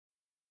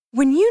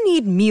When you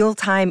need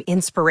mealtime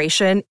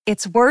inspiration,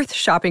 it's worth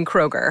shopping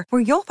Kroger,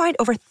 where you'll find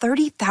over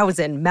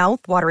 30,000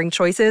 mouth-watering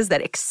choices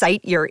that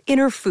excite your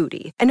inner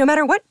foodie. And no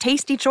matter what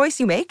tasty choice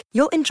you make,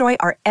 you'll enjoy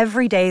our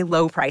everyday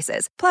low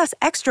prices, plus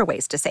extra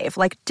ways to save,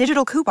 like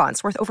digital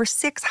coupons worth over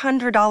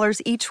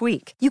 $600 each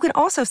week. You can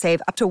also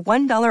save up to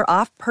 $1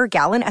 off per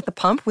gallon at the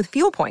pump with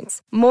fuel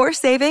points. More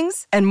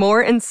savings and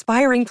more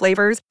inspiring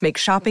flavors make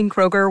shopping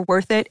Kroger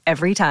worth it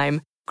every time.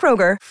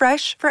 Kroger,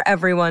 fresh for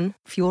everyone.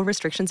 Fuel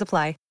restrictions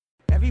apply.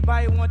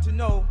 Everybody wants to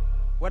know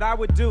what I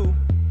would do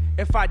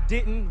if I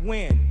didn't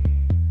win.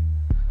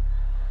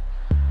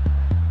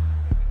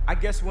 I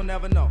guess we'll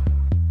never know.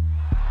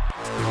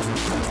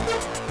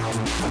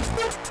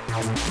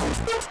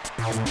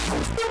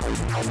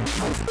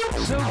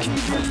 So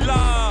keep it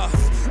love.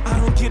 I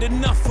don't get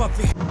enough of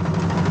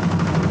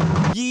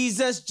it.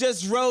 Jesus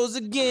just rose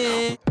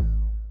again.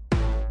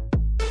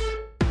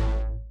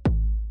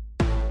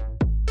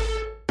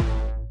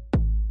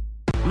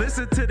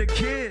 Listen to the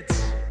kids.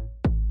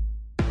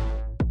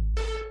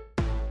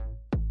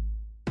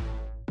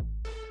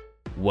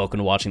 Welcome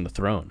to Watching the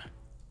Throne,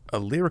 a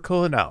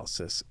lyrical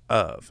analysis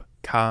of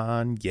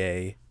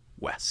Kanye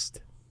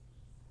West.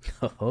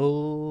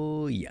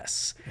 Oh,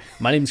 yes.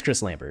 My name is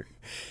Chris Lambert.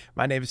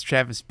 My name is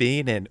Travis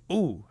Bean, and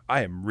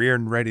I am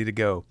rearing ready to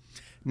go.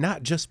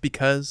 Not just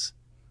because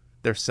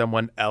there's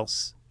someone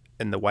else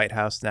in the White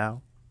House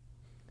now,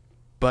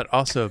 but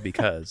also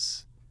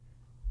because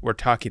we're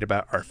talking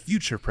about our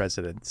future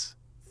president's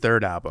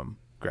third album,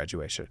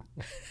 Graduation.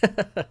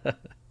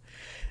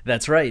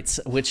 That's right,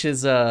 which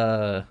is,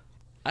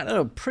 I don't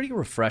know, pretty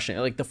refreshing.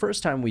 Like the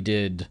first time we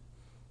did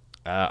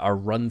our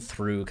run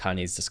through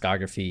Kanye's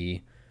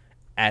discography,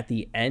 at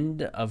the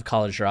end of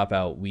College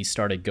Dropout, we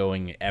started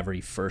going every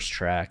first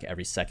track,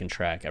 every second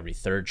track, every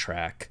third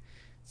track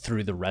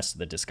through the rest of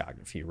the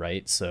discography,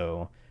 right?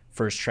 So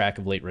first track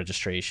of Late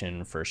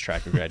Registration, first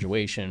track of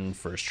Graduation,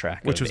 first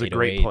track which of was a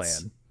great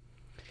plan.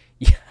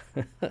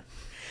 Yeah.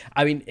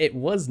 I mean, it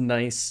was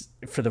nice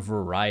for the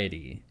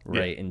variety,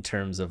 right? Yeah. In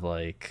terms of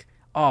like,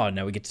 oh,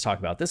 now we get to talk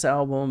about this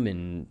album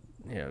and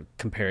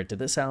compare it to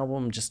this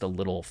album just a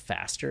little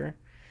faster.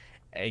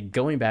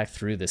 Going back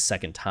through the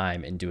second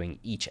time and doing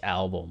each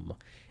album,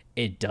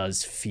 it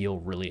does feel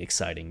really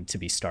exciting to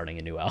be starting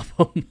a new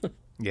album.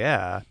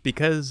 Yeah,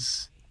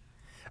 because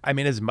I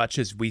mean, as much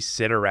as we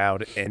sit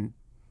around and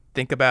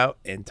think about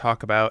and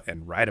talk about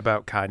and write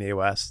about Kanye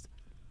West,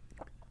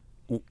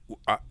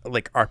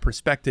 like our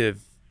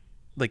perspective,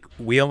 like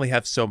we only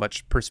have so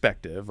much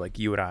perspective. Like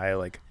you and I,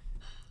 like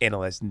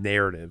analyze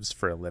narratives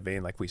for a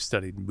living. Like we've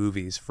studied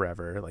movies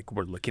forever. Like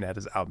we're looking at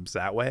his albums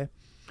that way.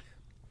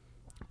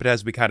 But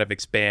as we kind of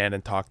expand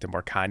and talk to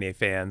more Kanye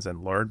fans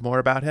and learn more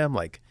about him,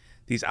 like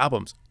these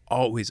albums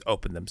always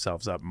open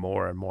themselves up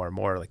more and more and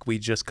more. Like we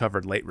just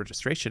covered Late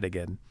Registration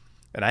again,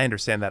 and I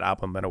understand that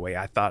album in a way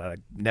I thought I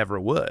never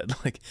would.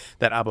 Like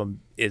that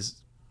album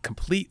is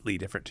completely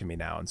different to me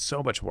now and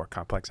so much more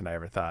complex than I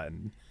ever thought.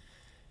 And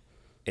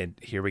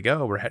here we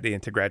go. We're heading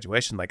into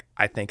Graduation. Like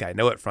I think I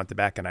know it front to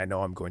back, and I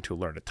know I'm going to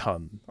learn a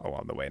ton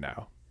along the way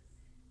now.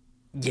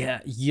 Yeah,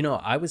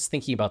 I was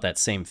thinking about that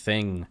same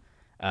thing,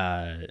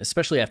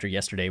 especially after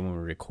yesterday when we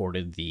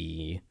recorded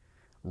the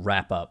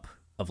wrap up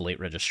of Late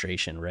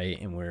Registration, right?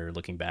 And we're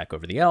looking back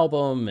over the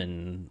album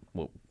and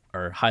what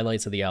our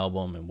highlights of the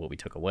album and what we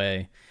took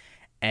away,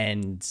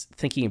 and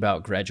thinking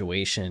about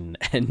Graduation.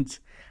 And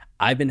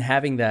I've been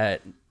having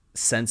that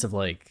sense of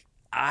like,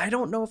 I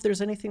don't know if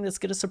there's anything that's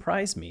going to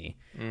surprise me,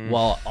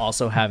 while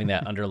also having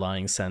that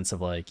underlying sense of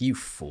like, you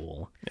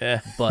fool.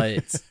 Yeah.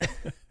 But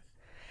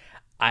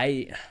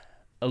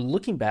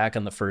looking back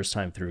on the first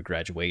time through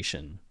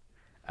Graduation,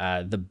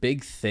 the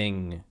big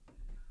thing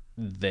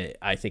that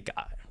I think,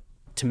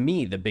 to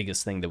me, the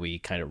biggest thing that we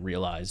kind of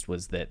realized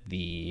was that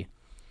the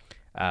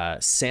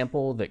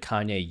sample that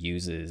Kanye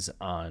uses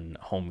on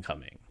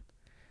Homecoming,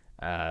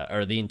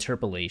 or the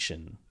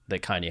interpolation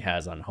that Kanye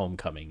has on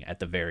Homecoming at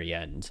the very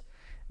end,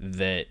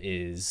 that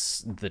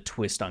is the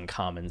twist on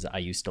Common's I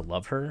Used to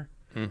Love Her,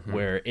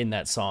 where in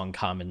that song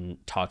Common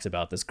talks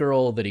about this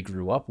girl that he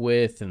grew up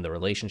with and the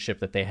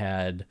relationship that they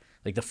had,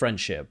 like the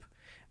friendship,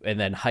 and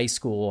then high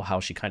school, how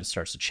she kind of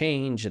starts to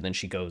change, and then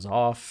she goes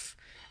off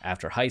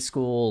after high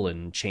school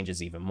and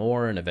changes even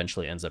more and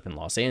eventually ends up in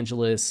Los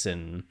Angeles,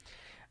 and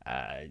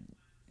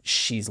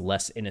she's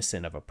less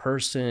innocent of a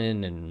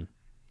person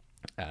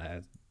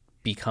and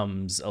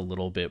becomes a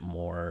little bit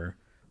more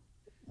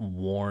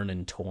worn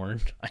and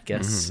torn, I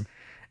guess.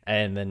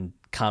 And then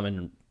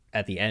Common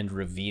at the end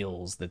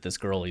reveals that this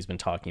girl he's been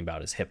talking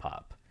about is hip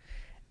hop.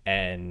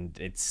 And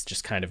it's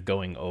just kind of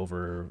going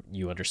over,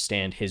 you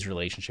understand his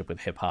relationship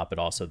with hip hop, but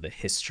also the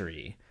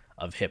history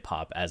of hip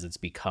hop as it's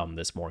become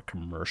this more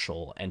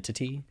commercial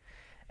entity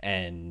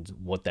and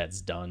what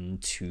that's done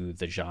to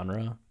the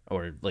genre,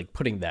 or like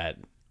putting that,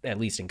 at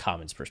least in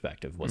Common's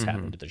perspective, what's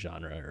happened to the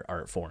genre or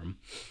art form.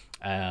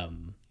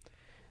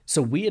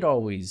 So we had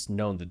always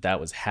known that that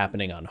was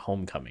happening on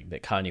Homecoming,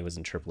 that Kanye was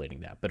interpolating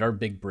that. But our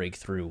big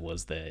breakthrough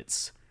was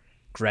that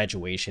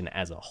Graduation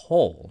as a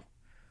whole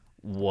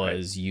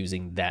was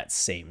using that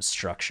same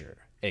structure.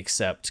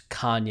 except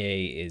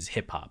Kanye is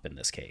hip hop in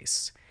this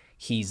case.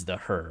 He's the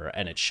her,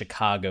 and it's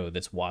Chicago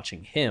that's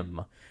watching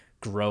him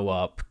grow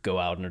up, go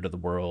out into the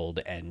world,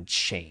 and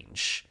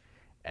change.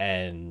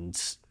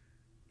 And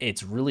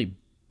it's really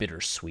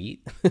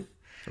bittersweet.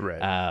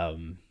 Right.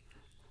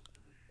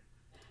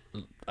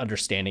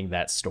 Understanding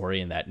that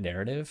story and that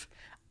narrative.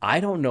 I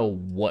don't know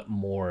what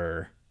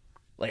more.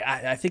 Like,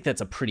 I think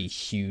that's a pretty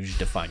huge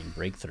defining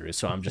breakthrough.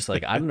 So I'm just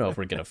like, I don't know if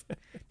we're going to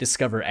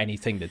discover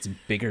anything that's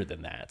bigger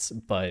than that.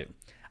 But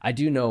I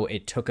do know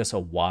it took us a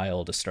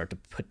while to start to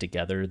put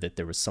together that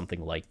there was something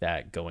like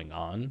that going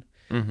on.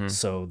 Mm-hmm.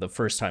 So the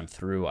first time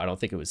through, I don't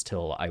think it was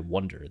till I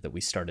Wonder that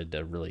we started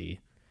to really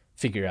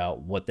figure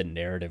out what the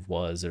narrative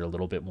was, or a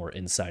little bit more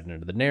insight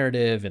into the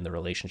narrative and the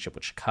relationship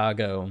with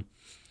Chicago.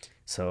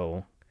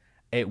 So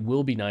it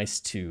will be nice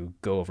to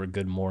go over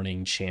Good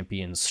Morning,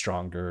 Champion,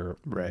 Stronger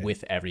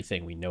with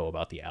everything we know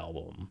about the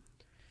album.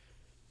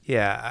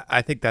 Yeah,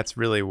 I think that's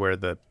really where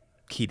the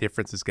key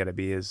difference is going to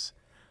be, is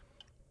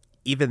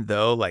even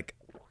though like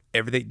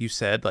everything you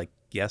said, like,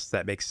 yes,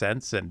 that makes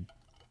sense. And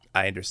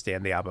I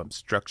understand the album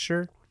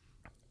structure.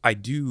 I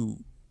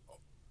do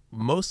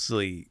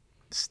mostly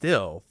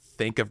still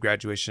think of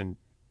Graduation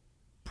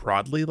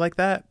broadly like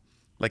that.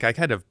 Like, I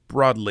kind of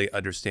broadly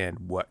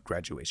understand what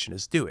Graduation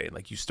is doing.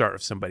 Like, you start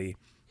with somebody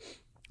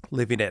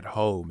living at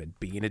home and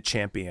being a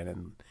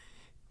champion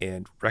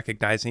and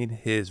recognizing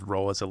his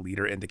role as a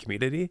leader in the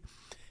community.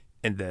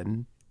 And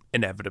then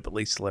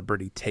inevitably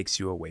celebrity takes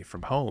you away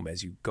from home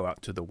as you go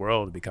out to the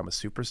world and become a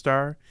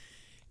superstar.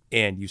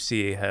 And you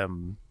see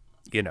him,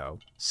 you know,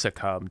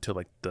 succumb to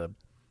like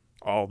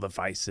all the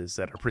vices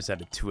that are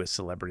presented to a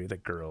celebrity, the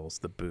girls,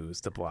 the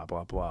booze, the blah,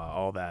 blah, blah,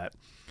 all that.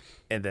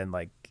 And then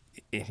like,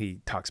 he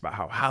talks about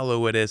how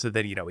hollow it is, and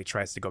then, you know, he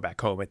tries to go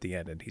back home at the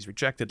end and he's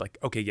rejected. Like,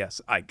 okay,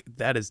 yes,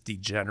 that is the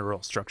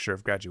general structure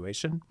of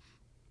Graduation.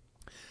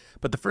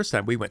 But the first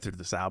time we went through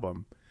this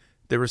album,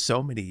 there were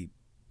so many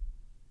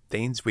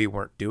things we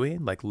weren't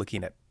doing, like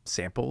looking at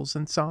samples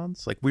and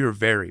songs. Like, we were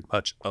very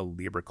much a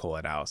lyrical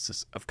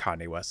analysis of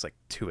Kanye West, like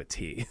to a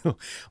T.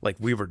 Like,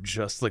 we were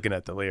just looking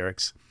at the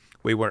lyrics.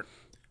 We weren't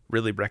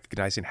really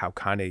recognizing how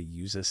Kanye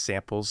uses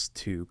samples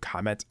to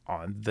comment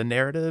on the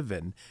narrative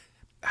and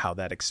how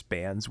that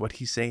expands what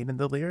he's saying in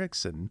the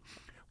lyrics. And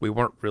we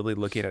weren't really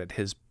looking at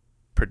his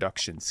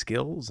production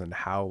skills and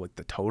how like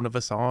the tone of a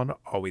song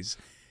always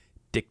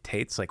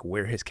dictates like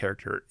where his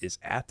character is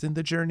at in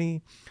the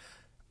journey.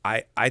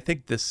 I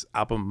think this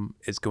album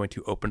is going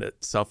to open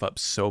itself up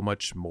so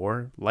much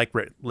more, like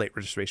Late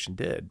Registration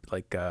did.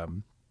 Like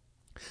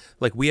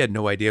we had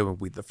no idea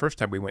when the first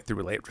time we went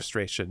through Late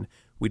Registration,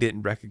 we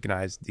didn't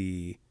recognize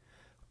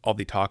all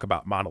the talk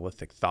about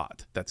monolithic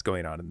thought that's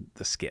going on in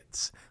the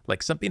skits.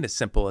 Like, something as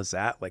simple as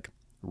that, like,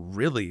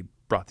 really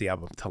brought the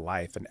album to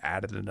life and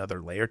added another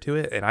layer to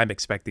it. And I'm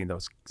expecting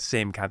those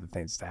same kind of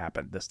things to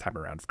happen this time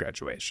around for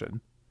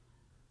Graduation.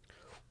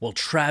 Well,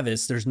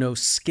 Travis, there's no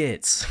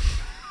skits.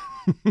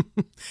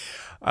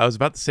 I was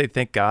about to say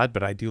thank God,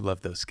 but I do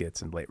love those skits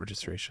in Late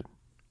Registration.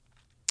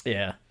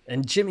 Yeah,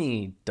 and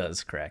Jimmy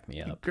does crack me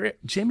up.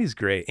 Jimmy's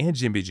great, and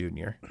Jimmy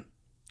Jr.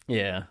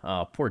 Yeah,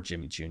 oh, poor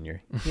Jimmy Jr.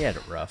 He had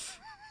it rough.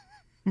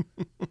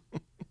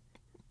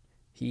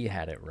 He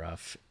had it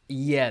rough.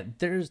 Yeah,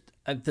 there's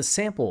the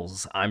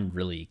samples I'm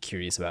really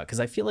curious about, because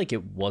I feel like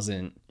it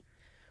wasn't...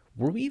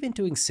 Were we even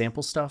doing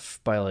sample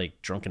stuff by,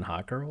 like, Drunken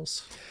Hot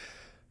Girls?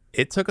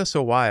 It took us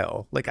a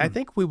while. Like, I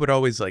think we would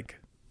always, like...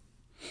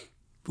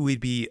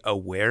 We'd be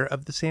aware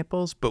of the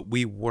samples, but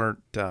we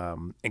weren't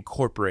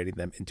incorporating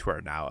them into our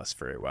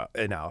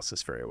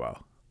analysis very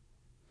well.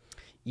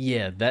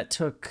 Yeah, that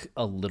took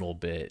a little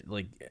bit.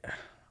 Like,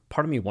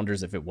 part of me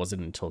wonders if it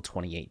wasn't until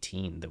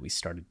 2018 that we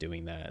started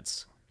doing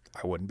that.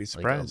 I wouldn't be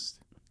surprised.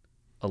 Like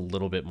a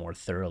little bit more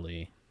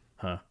thoroughly,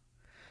 huh?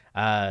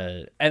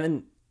 And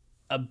then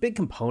a big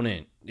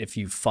component, if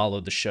you've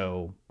followed the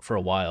show for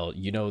a while,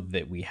 you know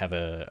that we have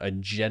a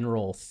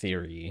general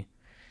theory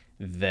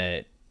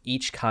that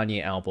each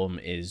Kanye album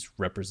is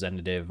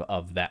representative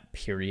of that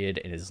period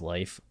in his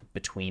life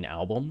between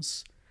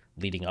albums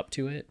leading up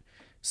to it.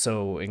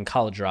 So in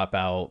College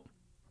Dropout,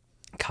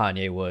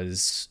 Kanye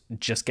was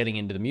just getting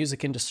into the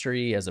music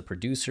industry as a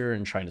producer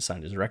and trying to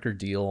sign his record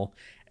deal,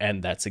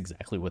 and that's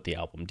exactly what the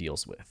album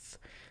deals with.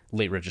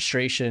 Late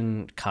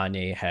Registration,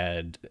 Kanye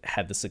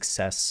had the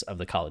success of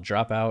the College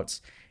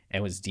Dropouts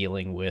and was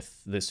dealing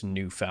with this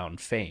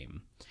newfound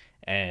fame.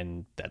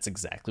 And that's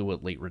exactly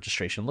what Late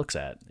Registration looks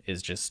at,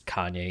 is just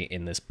Kanye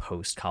in this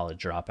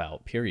post-college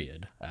dropout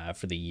period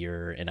for the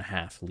year and a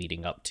half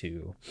leading up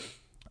to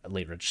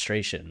Late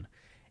Registration.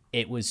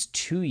 It was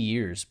 2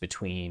 years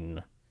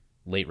between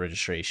Late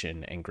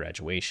Registration and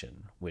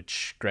Graduation,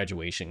 which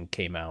Graduation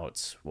came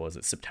out, what was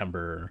it,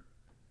 September?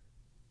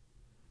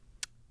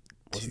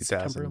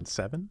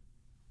 2007?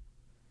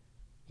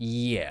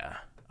 Yeah.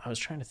 I was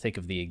trying to think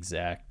of the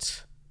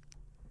exact...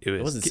 It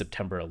wasn't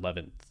September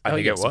 11th. I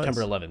think it was.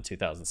 September 11th,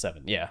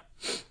 2007. Yeah.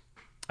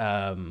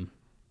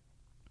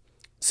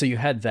 So you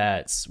had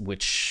that,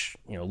 which,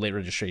 you know, Late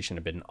Registration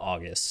had been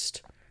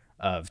August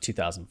of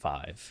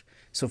 2005.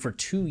 So for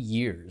 2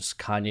 years,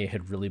 Kanye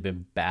had really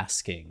been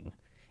basking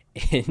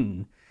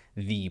in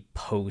the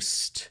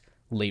post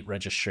late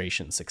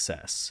registration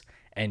success.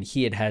 And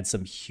he had had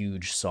some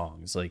huge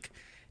songs. Like,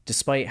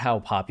 despite how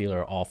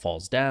popular All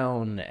Falls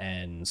Down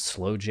and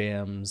Slow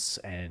Jams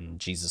and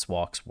Jesus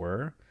Walks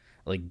were,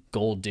 like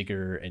Gold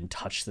Digger and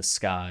Touch the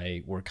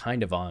Sky were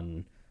kind of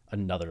on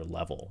another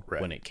level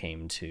when it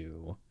came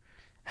to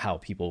how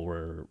people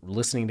were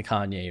listening to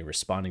Kanye,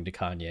 responding to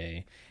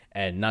Kanye,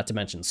 and not to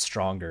mention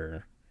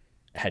Stronger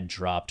had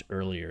dropped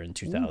earlier in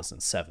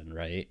 2007,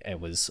 right?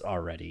 And was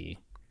already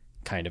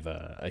kind of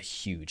a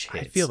huge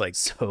hit. I feel like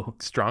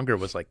Stronger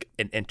was like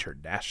an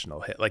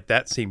international hit. Like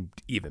that seemed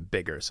even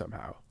bigger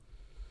somehow.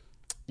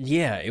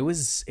 Yeah, it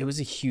was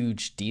a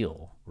huge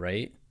deal,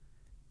 right?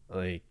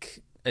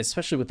 Like,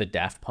 especially with the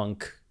Daft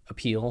Punk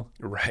appeal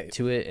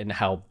to it and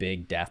how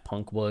big Daft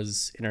Punk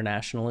was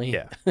internationally.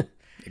 Yeah,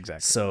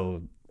 exactly.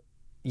 So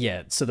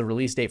the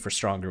release date for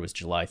Stronger was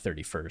July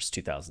 31st,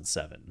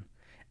 2007.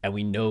 And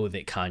we know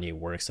that Kanye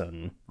works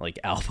on like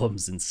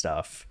albums and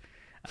stuff.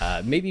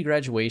 Maybe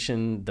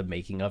Graduation, the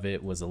making of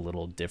it was a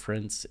little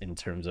different in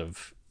terms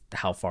of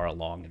how far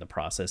along in the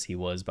process he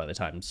was by the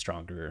time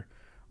Stronger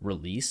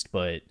released,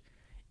 but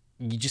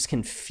you just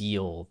can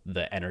feel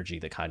the energy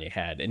that Kanye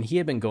had. And he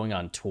had been going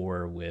on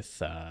tour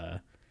with,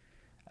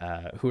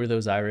 who are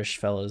those Irish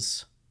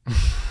fellas?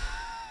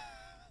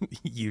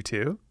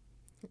 U2?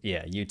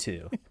 Yeah,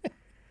 U2.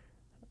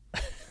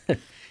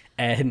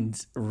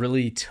 And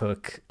really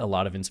took a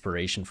lot of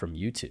inspiration from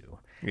U2.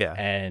 Yeah.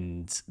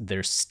 And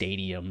their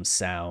stadium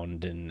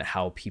sound and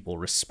how people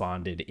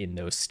responded in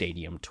those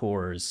stadium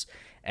tours.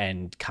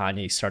 And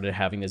Kanye started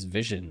having this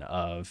vision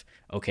of,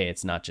 okay,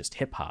 it's not just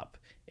hip hop,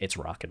 it's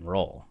rock and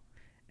roll.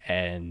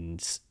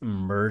 And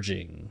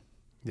merging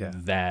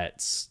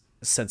that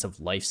sense of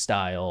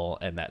lifestyle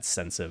and that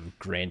sense of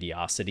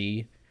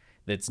grandiosity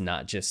that's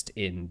not just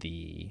in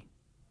the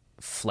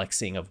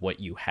flexing of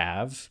what you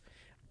have,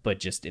 but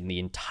just in the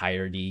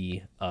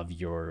entirety of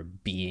your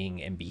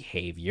being and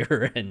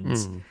behavior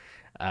and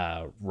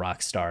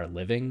rock star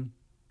living.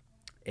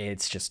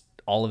 It's just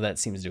all of that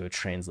seems to have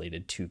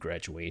translated to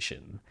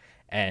Graduation.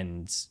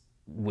 And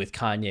with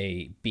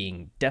Kanye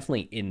being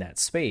definitely in that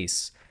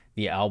space,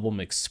 the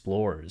album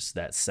explores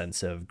that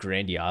sense of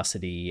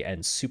grandiosity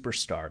and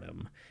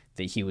superstardom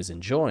that he was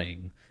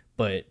enjoying.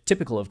 But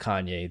typical of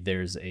Kanye,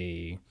 there's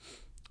a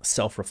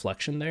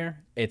self-reflection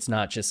there. It's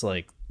not just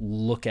like,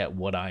 look at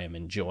what I am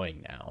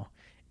enjoying now.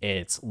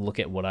 It's look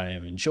at what I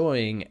am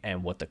enjoying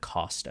and what the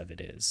cost of it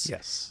is.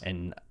 Yes.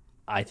 And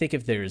I think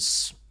if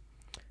there's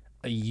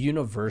a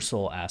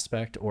universal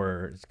aspect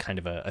or kind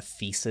of a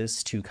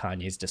thesis to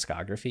Kanye's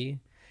discography,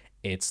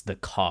 it's the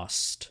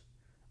cost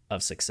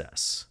of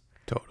success.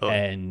 Totally.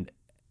 And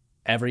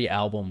every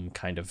album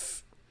kind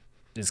of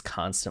is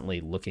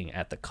constantly looking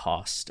at the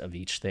cost of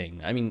each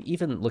thing. I mean,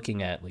 even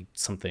looking at like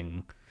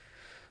something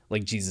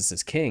like Jesus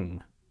is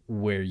King,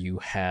 where you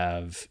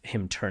have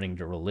him turning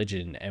to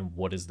religion and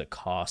what is the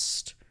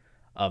cost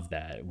of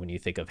that when you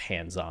think of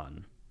Hands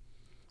On,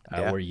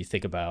 where you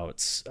think about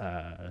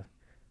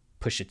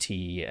Pusha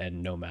T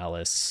and No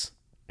Malice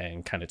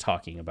and kind of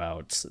talking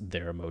about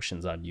their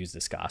emotions on Use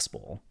This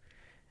Gospel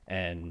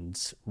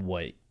and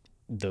what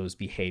those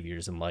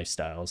behaviors and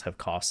lifestyles have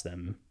cost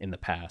them in the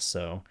past.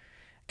 So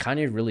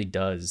Kanye really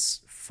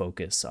does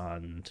focus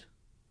on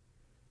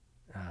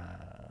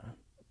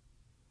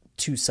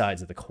two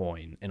sides of the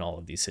coin in all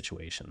of these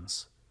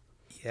situations.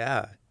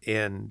 Yeah.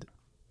 And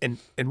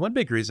one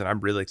big reason I'm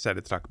really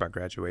excited to talk about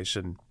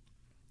Graduation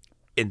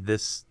in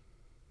this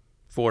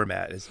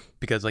format is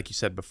because, like you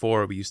said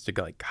before, we used to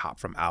go like hop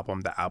from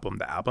album to album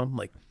to album.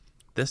 Like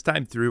this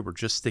time through, we're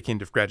just sticking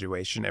to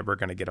Graduation and we're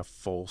going to get a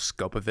full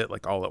scope of it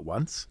like all at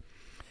once.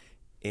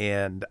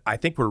 And I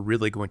think we're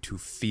really going to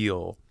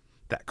feel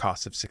that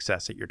cost of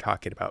success that you're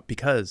talking about,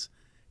 because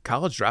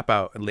College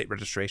Dropout and Late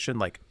Registration,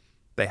 like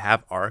they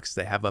have arcs,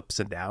 they have ups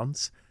and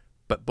downs,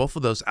 but both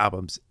of those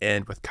albums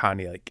end with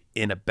Kanye like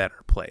in a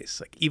better place.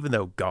 Like even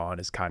though Gone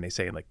is Kanye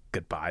saying like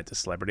goodbye to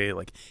celebrity,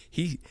 like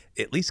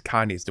at least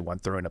Kanye's the one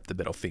throwing up the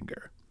middle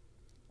finger.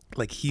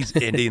 Like he's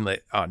ending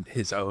like on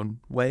his own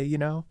way, you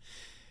know?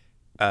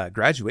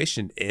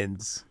 Graduation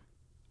ends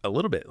a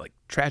little bit like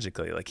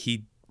tragically. Like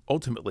he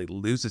ultimately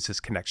loses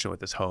his connection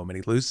with his home and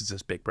he loses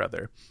his big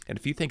brother. And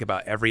if you think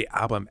about every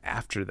album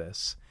after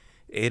this,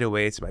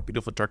 808s, My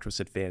Beautiful Dark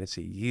Twisted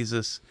Fantasy,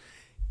 Jesus,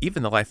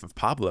 even The Life of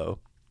Pablo,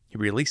 he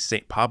released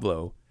St.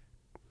 Pablo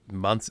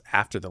months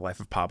after The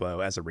Life of Pablo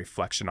as a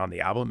reflection on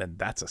the album, and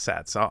that's a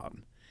sad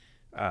song.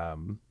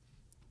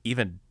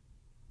 Even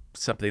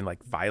something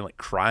like Violent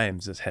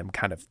Crimes is him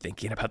kind of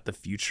thinking about the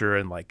future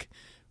and like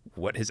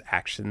what his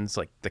actions,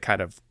 like the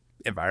kind of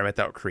environment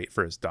that would create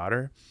for his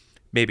daughter.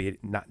 Maybe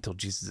not until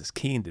Jesus is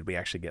King did we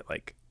actually get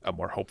like a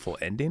more hopeful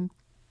ending.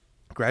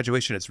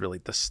 Graduation is really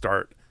the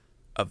start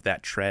of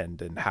that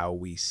trend and how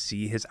we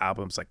see his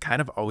albums like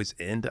kind of always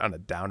end on a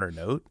downer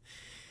note.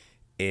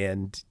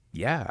 And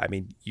yeah, I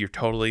mean, you're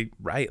totally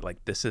right.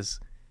 Like this is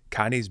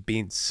Kanye's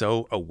being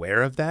so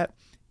aware of that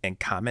and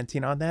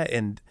commenting on that.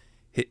 And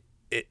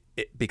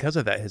because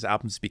of that, his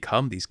albums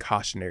become these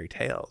cautionary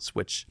tales,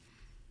 which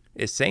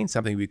is saying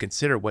something we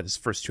consider what his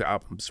first two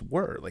albums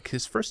were. Like,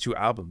 his first two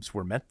albums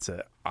were meant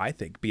to, I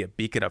think, be a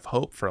beacon of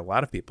hope for a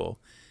lot of people,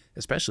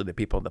 especially the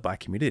people in the Black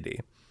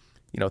community.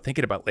 You know,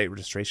 thinking about Late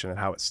Registration and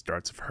how it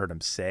starts, I've heard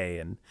him say,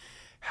 and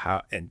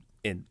how, and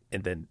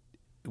then,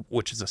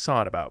 which is a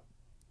song about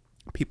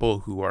people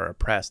who are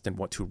oppressed and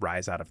want to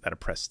rise out of that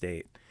oppressed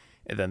state.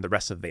 And then the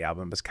rest of the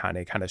album is kind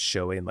of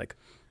showing like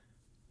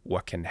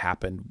what can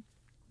happen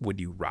when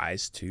you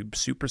rise to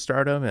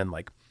superstardom and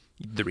like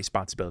the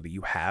responsibility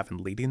you have in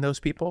leading those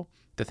people.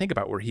 To think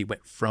about where he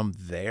went from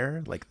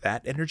there, like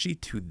that energy,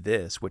 to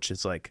this, which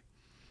is like,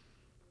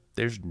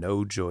 there's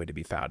no joy to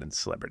be found in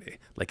celebrity.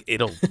 Like,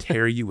 it'll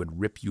tear you and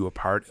rip you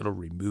apart. It'll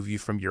remove you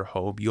from your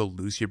home. You'll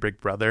lose your big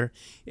brother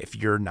if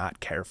you're not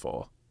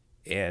careful.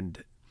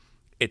 And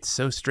it's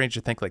so strange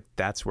to think like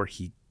that's where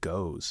he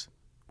goes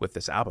with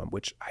this album,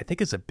 which I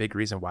think is a big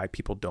reason why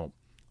people don't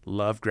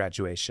love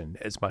Graduation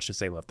as much as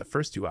they love the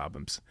first two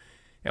albums,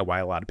 and why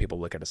a lot of people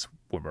look at us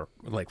when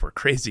we're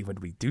crazy when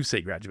we do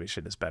say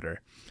Graduation is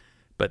better.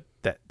 But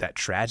that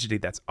tragedy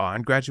that's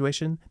on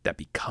Graduation that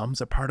becomes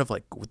a part of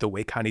like the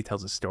way Kanye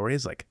tells his story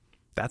is like,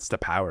 that's the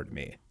power to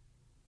me.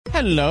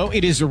 Hello,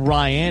 it is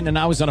Ryan, and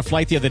I was on a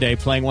flight the other day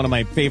playing one of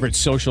my favorite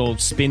social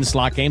spin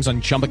slot games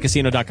on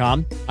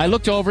ChumbaCasino.com. I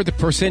looked over at the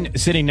person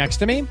sitting next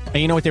to me, and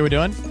you know what they were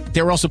doing?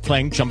 They were also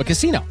playing Chumba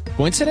Casino.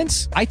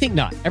 Coincidence? I think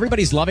not.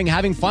 Everybody's loving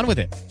having fun with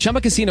it.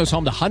 Chumba Casino is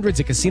home to hundreds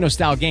of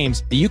casino-style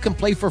games that you can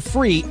play for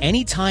free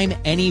anytime,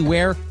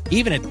 anywhere,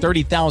 even at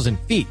 30,000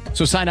 feet.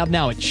 So sign up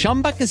now at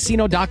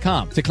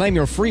ChumbaCasino.com to claim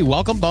your free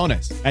welcome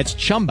bonus. That's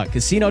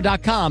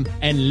ChumbaCasino.com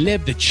and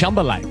live the Chumba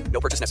life. No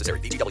purchase necessary.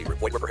 VGW.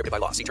 Void were prohibited by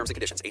law. See terms and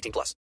conditions.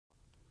 18+.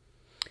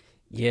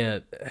 Yeah,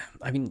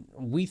 I mean,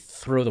 we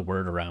throw the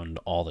word around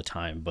all the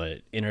time,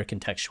 but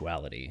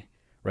intercontextuality,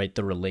 right?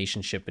 The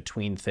relationship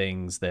between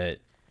things that,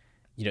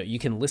 you know, you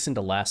can listen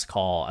to Last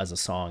Call as a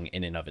song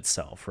in and of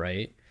itself,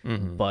 right?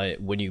 Mm-hmm.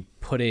 But when you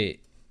put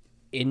it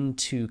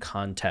into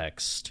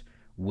context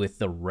with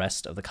the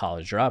rest of the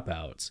College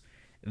Dropouts,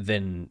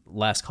 then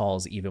Last Call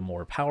is even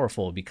more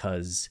powerful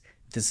because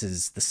this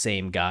is the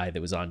same guy that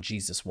was on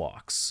Jesus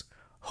Walks,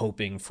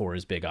 hoping for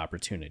his big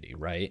opportunity,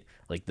 right?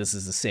 Like, this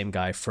is the same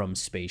guy from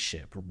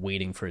Spaceship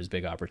waiting for his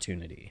big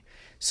opportunity.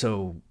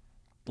 So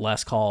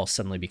Last Call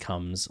suddenly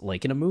becomes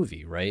like in a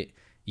movie, right?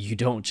 You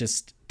don't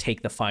just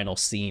take the final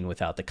scene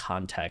without the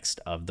context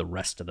of the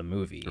rest of the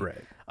movie.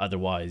 Right.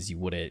 Otherwise, you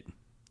wouldn't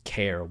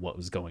care what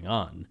was going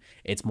on.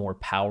 It's more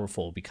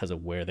powerful because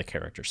of where the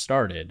character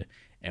started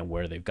and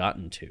where they've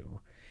gotten to.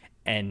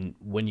 And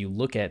when you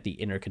look at the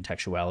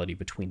intercontextuality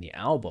between the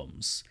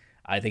albums,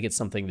 I think it's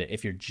something that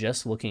if you're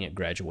just looking at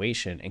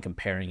Graduation and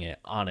comparing it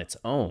on its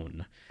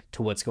own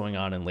to what's going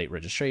on in Late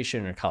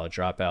Registration or College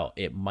Dropout,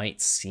 it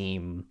might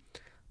seem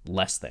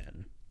less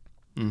than,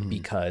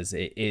 because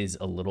it is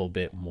a little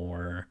bit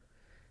more,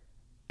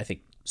 I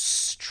think,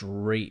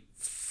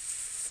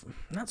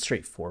 not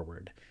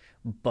straightforward,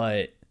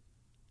 but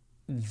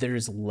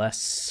there's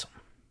less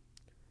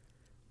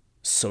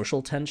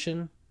social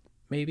tension,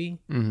 maybe.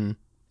 Mm-hmm.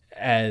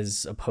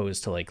 As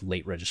opposed to like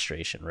Late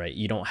Registration, right?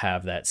 You don't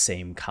have that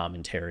same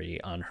commentary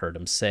on Heard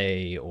 'Em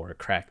Say or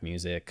Crack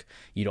Music.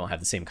 You don't have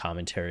the same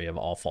commentary of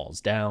All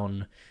Falls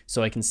Down.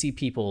 So I can see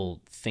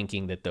people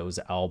thinking that those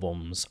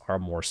albums are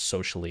more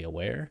socially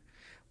aware.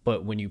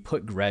 But when you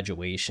put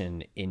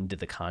Graduation into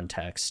the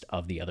context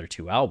of the other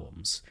two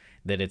albums,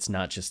 that it's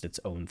not just its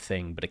own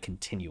thing, but a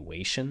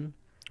continuation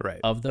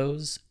of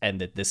those, and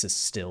that this is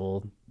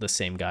still the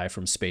same guy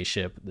from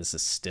Spaceship. This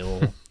is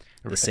still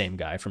the same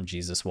guy from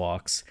Jesus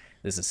Walks.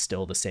 This is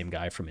still the same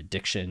guy from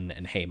Addiction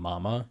and Hey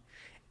Mama.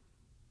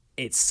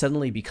 It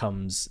suddenly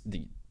becomes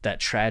that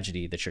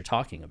tragedy that you're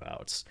talking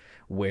about,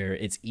 where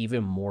it's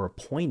even more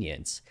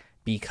poignant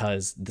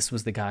because this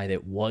was the guy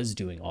that was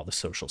doing all the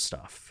social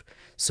stuff.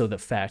 So the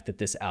fact that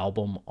this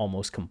album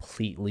almost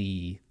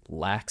completely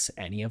lacks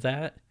any of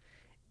that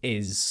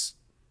is,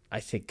 I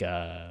think,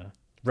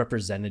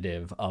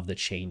 representative of the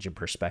change in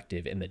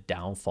perspective and the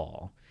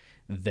downfall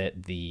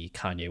that the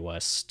Kanye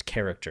West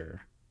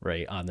character,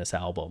 right, on this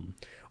album,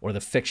 or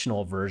the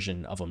fictional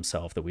version of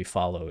himself that we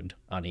followed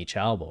on each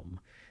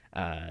album,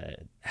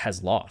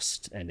 has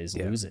lost and is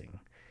losing,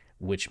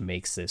 which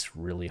makes this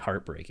really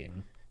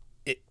heartbreaking.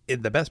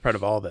 The best part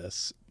of all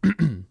this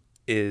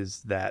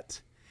is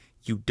that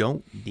you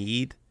don't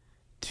need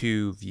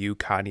to view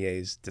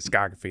Kanye's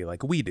discography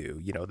like we do,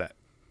 you know, that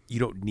you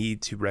don't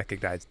need to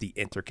recognize the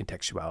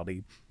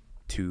intercontextuality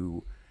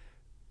to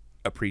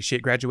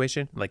appreciate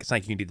Graduation. Like, it's not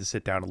like you need to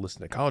sit down and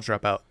listen to College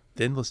Dropout,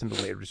 then listen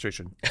to Late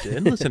Registration,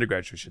 then listen to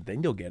Graduation,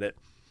 then you'll get it.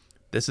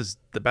 This is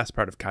the best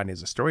part of Kanye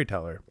as a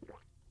storyteller.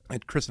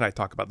 And Chris and I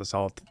talk about this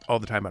all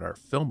the time on our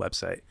film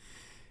website.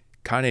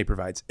 Kanye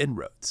provides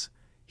inroads.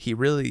 He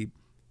really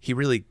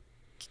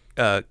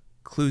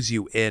clues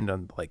you in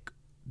on like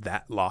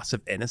that loss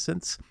of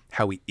innocence,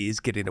 how he is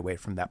getting away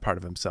from that part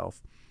of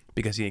himself,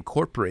 because he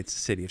incorporates the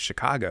city of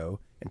Chicago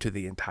into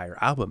the entire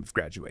album of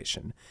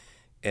Graduation.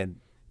 And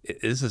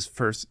this is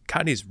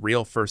Kanye's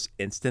real first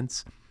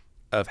instance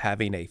of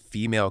having a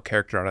female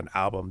character on an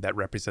album that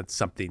represents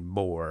something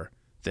more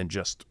than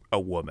just a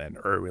woman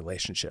or a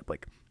relationship.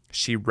 Like,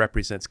 she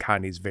represents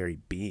Kanye's very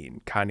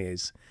being,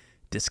 Kanye's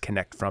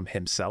disconnect from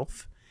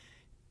himself.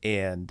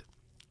 And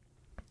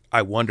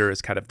I Wonder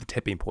is kind of the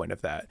tipping point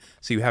of that.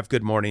 So you have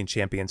Good Morning,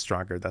 Champion,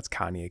 Stronger. That's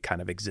Kanye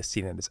kind of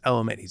existing in his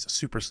element. He's a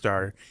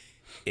superstar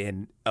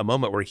in a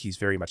moment where he's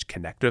very much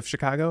connected with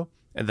Chicago.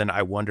 And then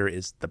I Wonder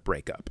is the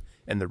breakup.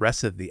 And the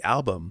rest of the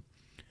album,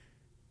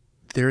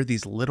 there are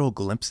these little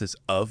glimpses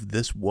of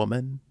this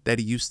woman that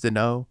he used to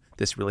know,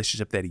 this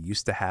relationship that he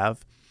used to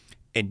have.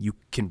 And you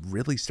can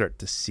really start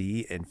to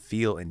see and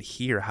feel and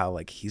hear how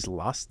like he's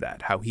lost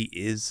that, how he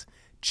is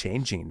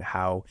changing,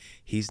 how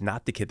he's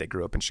not the kid that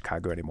grew up in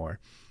Chicago anymore.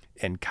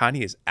 And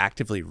Kanye is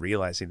actively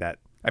realizing that.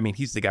 I mean,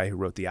 he's the guy who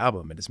wrote the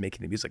album and is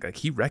making the music. Like,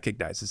 he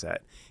recognizes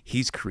that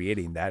he's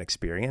creating that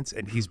experience,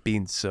 and he's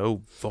being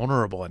so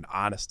vulnerable and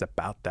honest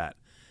about that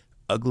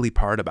ugly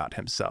part about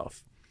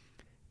himself.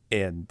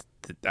 And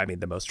I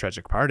mean, the most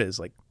tragic part is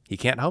like, he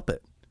can't help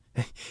it.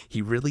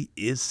 He really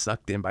is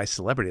sucked in by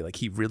celebrity. Like,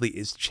 he really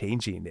is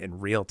changing in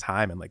real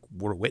time, and like,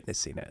 we're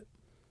witnessing it.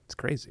 It's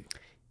crazy.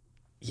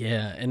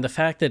 Yeah, and the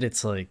fact that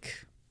it's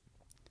like,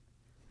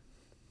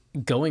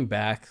 going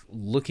back,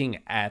 looking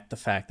at the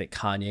fact that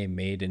Kanye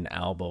made an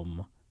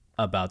album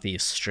about the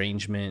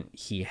estrangement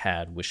he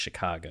had with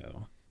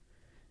Chicago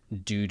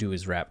due to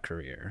his rap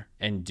career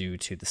and due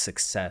to the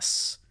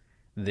success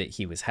that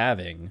he was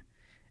having,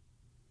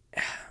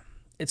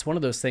 it's one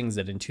of those things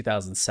that in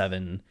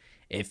 2007,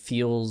 it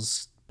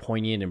feels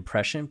poignant and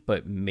prescient,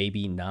 but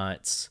maybe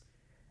not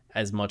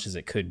as much as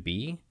it could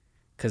be.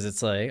 Because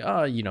it's like,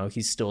 oh, you know,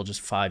 he's still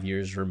just 5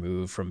 years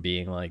removed from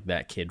being like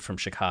that kid from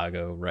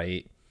Chicago,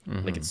 right?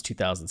 Mm-hmm. Like, it's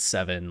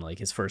 2007. Like,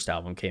 his first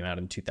album came out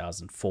in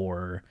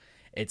 2004.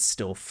 It's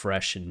still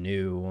fresh and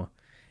new.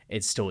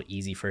 It's still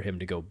easy for him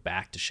to go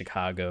back to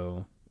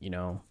Chicago. You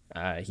know,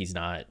 he's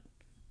not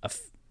a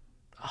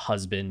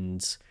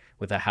husband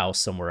with a house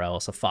somewhere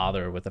else, a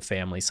father with a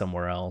family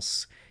somewhere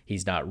else.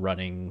 He's not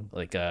running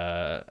like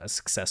a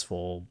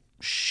successful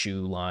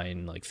shoe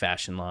line, like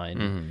fashion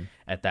line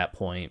at that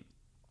point.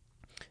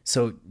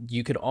 So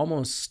you could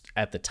almost,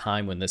 at the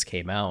time when this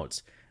came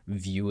out,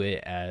 view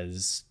it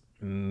as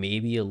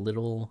maybe a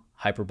little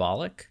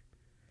hyperbolic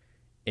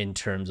in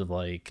terms of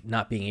like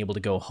not being able to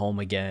go home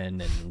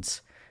again and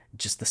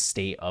just the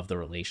state of the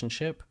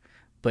relationship.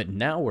 But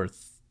now we're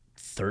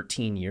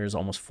 13 years,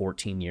 almost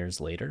 14 years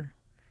later,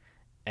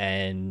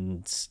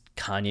 and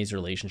Kanye's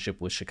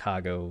relationship with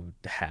Chicago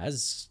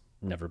has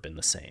never been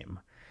the same.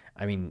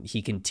 I mean,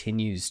 he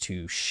continues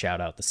to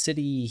shout out the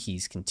city.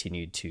 He's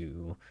continued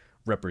to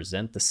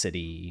represent the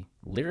city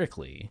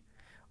lyrically,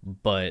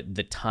 but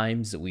the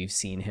times that we've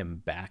seen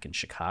him back in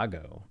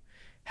Chicago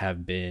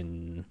have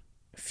been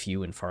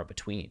few and far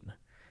between.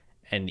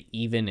 And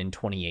even in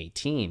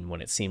 2018,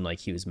 when it seemed like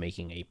he was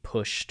making a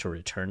push to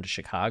return to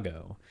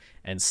Chicago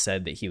and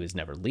said that he was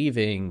never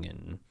leaving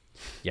and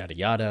yada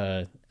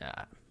yada,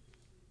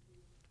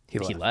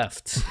 he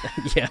left.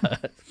 Yeah.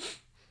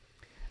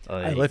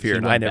 I live here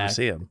and I never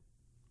see him.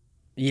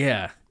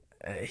 Yeah.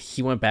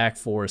 He went back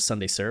for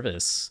Sunday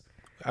service.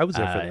 I was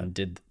there for that. And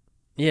did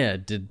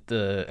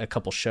a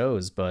couple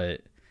shows,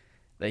 but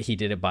he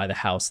did it by the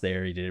house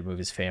there. He did it with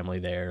his family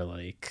there.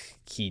 Like,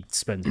 he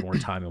spends more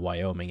time in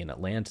Wyoming and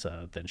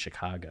Atlanta than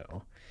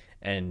Chicago.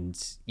 And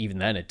even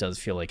then, it does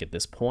feel like at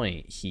this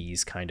point,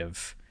 he's kind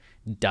of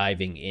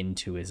diving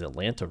into his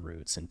Atlanta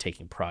roots and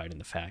taking pride in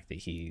the fact that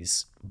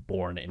he's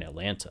born in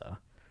Atlanta,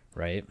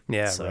 right?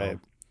 Yeah, so, right.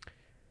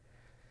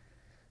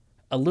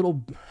 A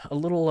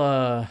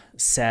little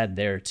sad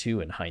there too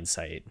in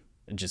hindsight,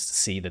 just to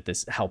see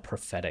that how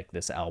prophetic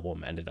this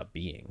album ended up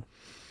being.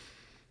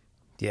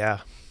 Yeah.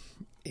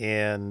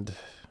 And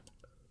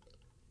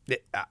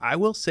I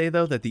will say,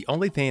 though, that the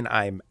only thing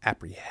I'm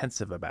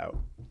apprehensive about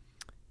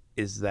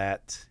is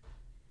that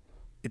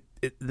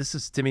this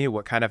is, to me,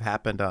 what kind of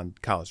happened on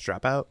College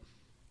Dropout,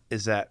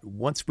 is that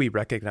once we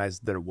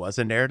recognized there was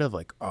a narrative,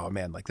 like, oh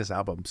man, like, this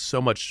album's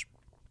so much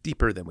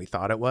deeper than we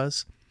thought it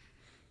was.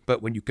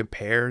 But when you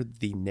compare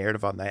the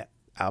narrative on that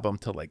album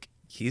to like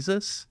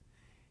Yeezus,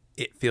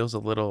 it feels a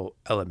little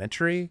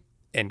elementary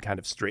and kind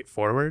of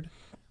straightforward.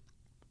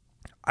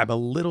 I'm a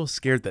little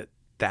scared that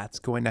that's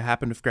going to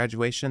happen with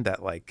Graduation,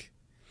 that like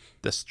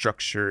the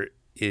structure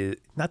is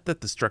not that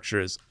the structure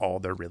is all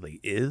there really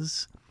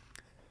is,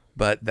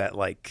 but that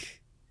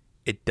like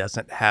it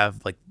doesn't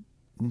have like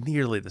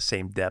nearly the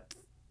same depth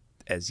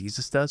as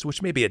Yeezus does,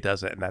 which maybe it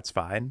doesn't, and that's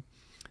fine.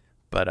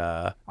 But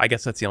I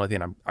guess that's the only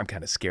thing I'm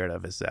kind of scared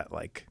of, is that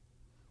like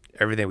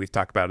everything we've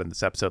talked about in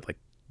this episode, like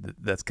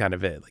that's kind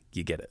of it. Like,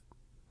 you get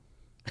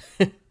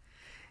it.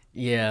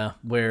 Yeah,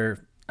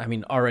 where, I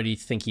mean, already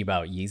thinking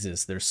about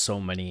Yeezus, there's so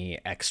many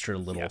extra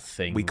little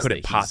things we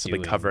couldn't that possibly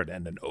he's doing. cover it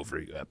in an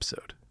overview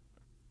episode.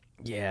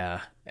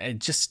 Yeah, and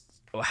just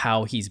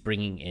how he's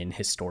bringing in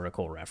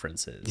historical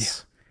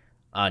references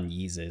on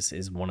Yeezus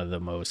is one of the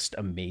most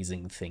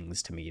amazing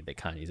things to me that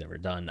Kanye's ever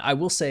done. I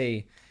will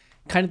say,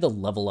 kind of the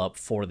level up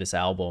for this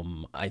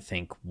album, I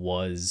think,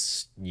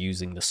 was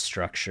using the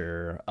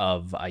structure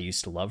of I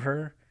Used to Love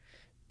Her,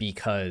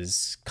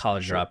 because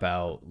College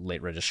Dropout,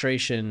 Late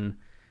Registration,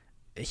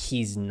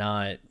 he's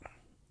not,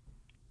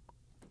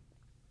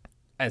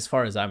 as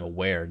far as I'm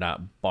aware,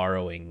 not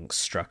borrowing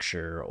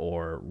structure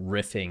or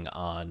riffing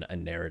on a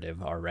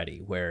narrative already,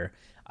 where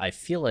I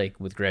feel like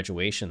with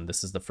Graduation,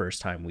 this is the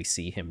first time we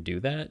see him do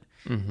that.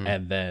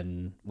 And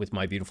then with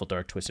My Beautiful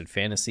Dark Twisted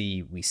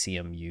Fantasy, we see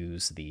him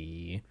use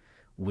the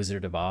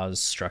Wizard of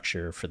Oz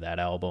structure for that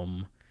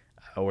album,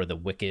 or the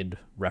Wicked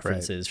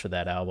references for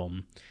that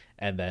album.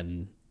 And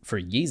then for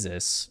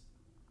Yeezus,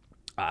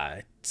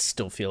 I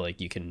still feel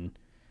like you can,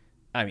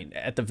 I mean,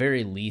 at the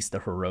very least, the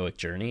heroic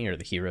journey or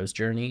the hero's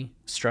journey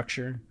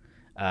structure,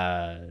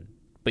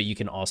 but you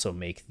can also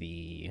make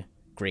the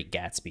Great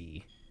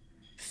Gatsby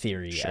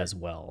theory as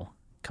well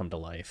come to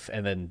life.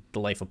 And then The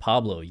Life of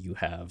Pablo, you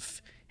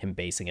have him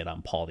basing it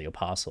on Paul the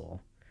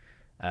Apostle.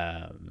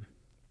 I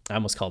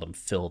almost called him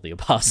Phil the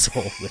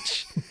Apostle,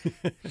 which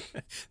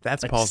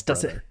That's Paul's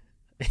brother.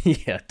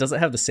 Yeah, it doesn't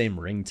have the same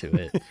ring to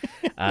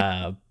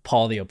it.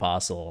 Paul the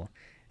Apostle.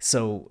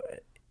 So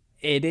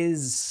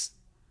this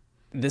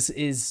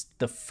is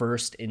the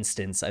first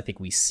instance I think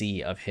we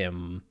see of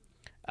him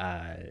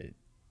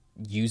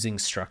using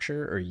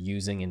structure or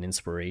using an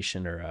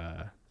inspiration or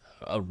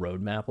a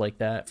roadmap like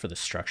that for the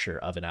structure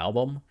of an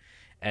album.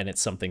 And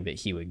it's something that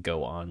he would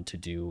go on to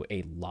do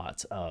a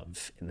lot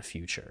of in the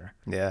future.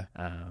 Yeah.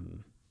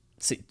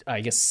 So I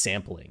guess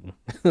sampling,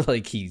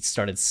 like he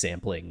started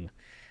sampling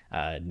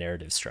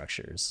narrative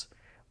structures,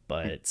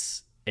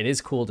 but it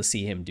is cool to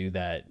see him do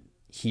that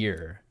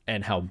here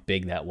and how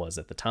big that was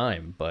at the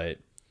time. But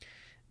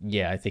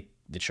yeah, I think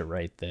that you're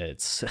right that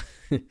it's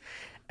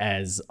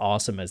as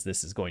awesome as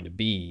this is going to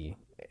be,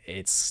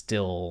 it's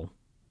still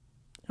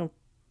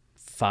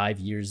 5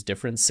 years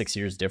difference, 6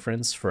 years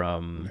difference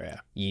from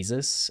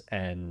Yeezus,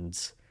 and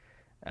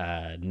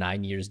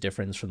 9 years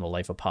difference from The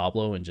Life of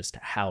Pablo, and just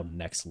how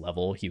next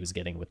level he was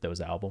getting with those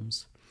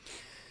albums.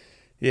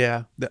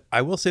 Yeah.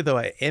 I will say, though,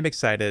 I am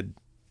excited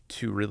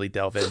to really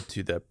delve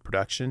into the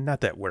production.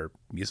 Not that we're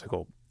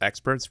musical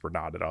experts. We're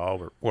not at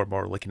all. We're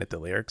more looking at the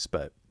lyrics,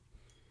 but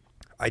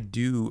I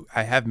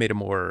have made a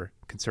more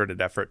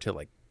concerted effort to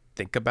like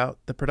think about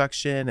the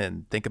production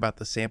and think about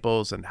the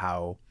samples and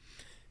how,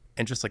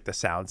 and just like the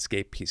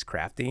soundscape he's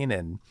crafting.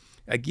 And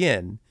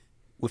again,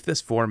 with this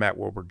format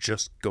where we're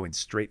just going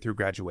straight through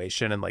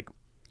Graduation, and like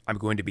I'm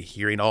going to be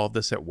hearing all of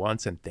this at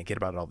once and thinking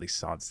about all these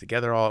songs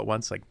together all at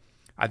once, like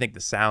I think the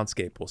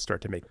soundscape will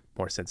start to make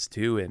more sense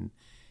too.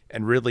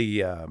 And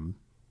really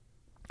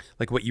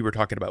like what you were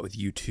talking about with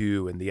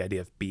U2 and the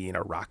idea of being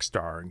a rock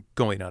star and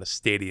going on a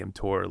stadium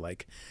tour,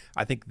 like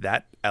I think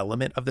that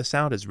element of the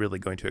sound is really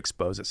going to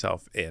expose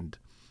itself and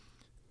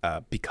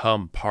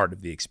become part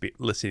of the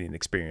listening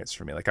experience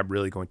for me. Like I'm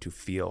really going to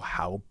feel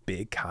how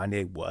big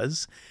Kanye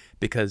was,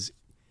 because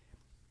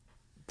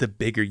the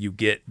bigger you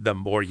get, the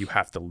more you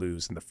have to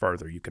lose and the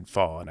further you can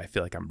fall. And I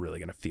feel like I'm really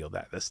going to feel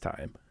that this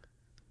time.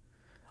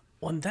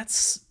 Well, and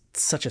that's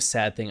such a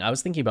sad thing. I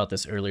was thinking about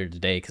this earlier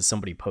today because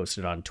somebody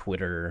posted on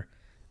Twitter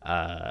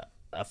a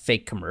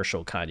fake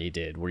commercial Kanye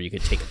did where you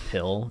could take a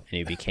pill and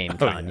you became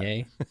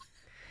Kanye. Yeah.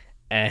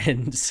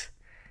 And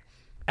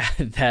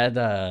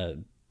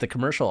that the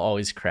commercial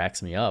always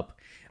cracks me up,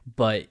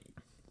 but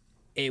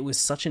it was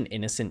such an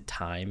innocent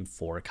time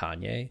for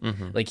Kanye.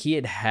 Mm-hmm. Like he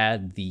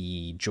had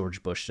the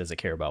George Bush doesn't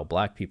care about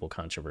black people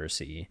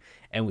controversy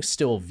and was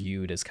still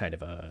viewed as kind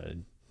of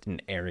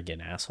an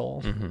arrogant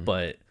asshole,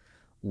 but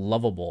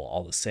lovable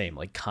all the same.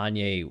 Like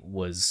Kanye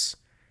was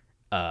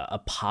a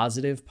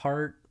positive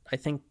part, I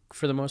think,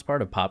 for the most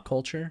part, of pop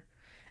culture,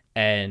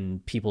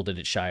 and people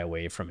didn't shy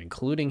away from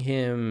including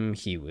him.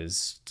 He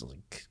was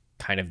like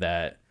kind of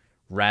that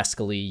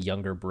rascally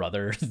younger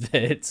brother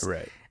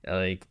that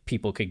like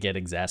people could get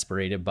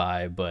exasperated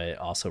by, but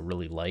also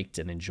really liked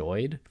and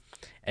enjoyed.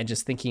 And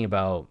just thinking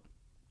about,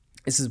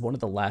 this is one of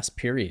the last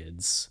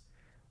periods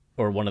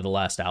or one of the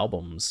last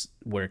albums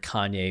where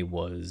Kanye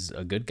was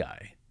a good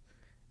guy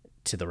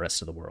to the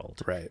rest of the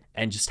world. Right.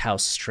 And just how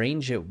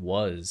strange it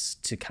was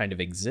to kind of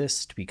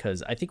exist,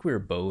 because I think we were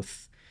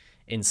both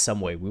in some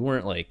way, we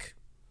weren't like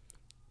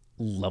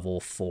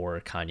level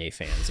 4 Kanye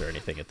fans or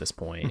anything at this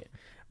point,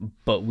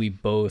 but we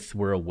both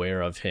were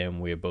aware of him.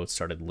 We had both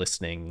started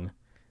listening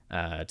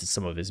to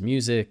some of his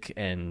music,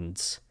 and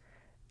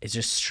it's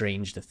just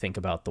strange to think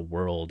about the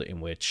world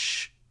in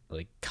which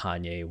like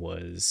Kanye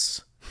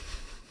was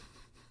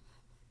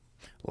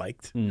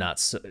liked and not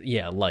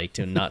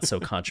so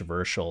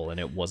controversial, and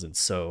it wasn't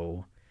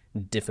so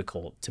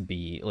difficult to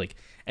be like,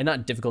 and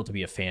not difficult to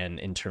be a fan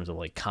in terms of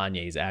like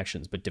Kanye's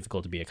actions, but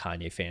difficult to be a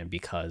Kanye fan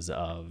because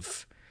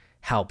of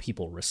how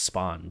people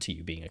respond to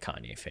you being a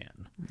Kanye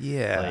fan.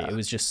 Yeah. Like, it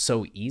was just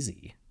so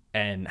easy,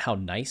 and how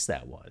nice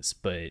that was,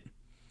 but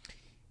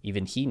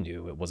even he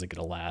knew it wasn't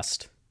going to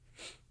last.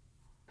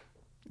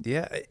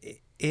 Yeah.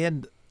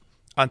 And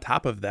on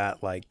top of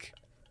that, like,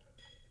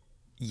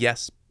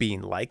 yes,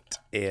 being liked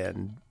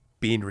and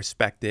being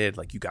respected,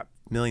 like you got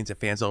millions of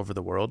fans all over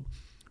the world,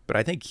 But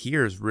I think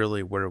here's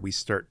really where we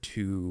start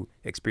to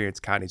experience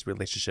Kanye's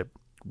relationship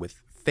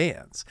with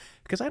fans,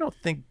 because I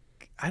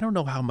don't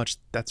know how much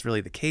that's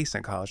really the case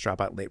in College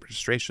Dropout, Late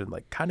Registration.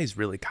 Like, Kanye's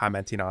really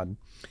commenting on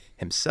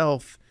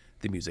himself,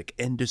 the music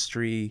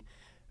industry,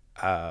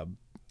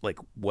 like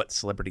what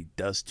celebrity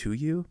does to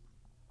you.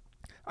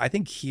 I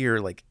think here,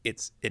 like,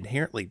 it's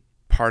inherently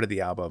part of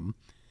the album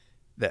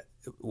that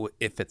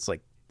if it's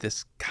like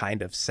this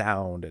kind of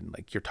sound and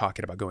like you're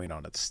talking about going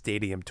on a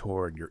stadium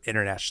tour and you're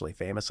internationally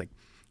famous, like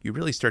you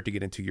really start to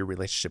get into your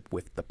relationship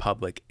with the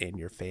public and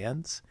your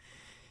fans.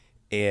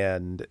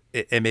 And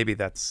maybe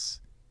that's,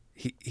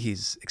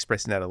 he's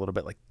expressing that a little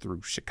bit like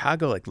through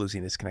Chicago, like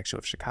losing his connection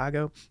with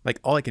Chicago. Like,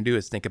 all I can do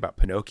is think about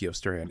Pinocchio's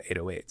story on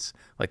 808s.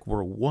 Like,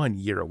 we're 1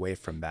 year away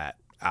from that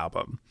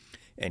album,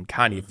 and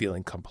Kanye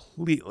feeling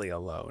completely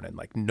alone and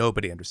like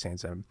nobody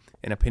understands him.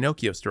 In a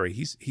Pinocchio story,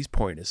 he's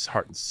pouring his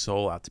heart and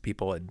soul out to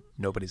people and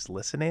nobody's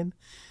listening.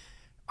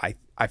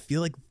 I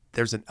feel like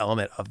there's an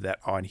element of that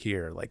on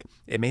here. Like,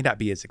 it may not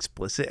be as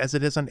explicit as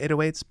it is on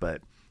 808s,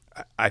 but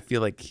I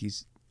feel like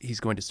he's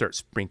going to start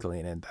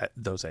sprinkling in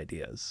those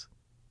ideas.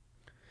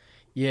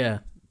 Yeah,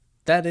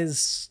 that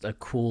is a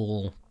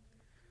cool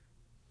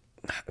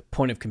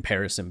point of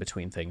comparison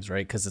between things,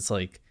 right? Because it's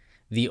like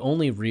the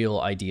only real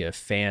idea of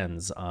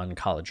fans on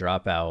College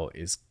Dropout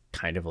is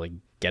kind of like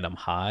get them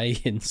high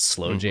and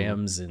slow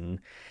jams and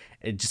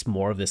just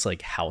more of this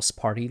like house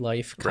party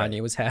life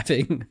Kanye was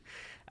having.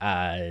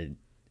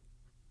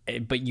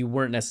 But you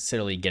weren't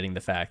necessarily getting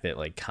the fact that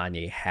like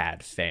Kanye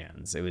had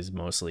fans. It was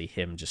mostly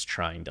him just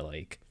trying to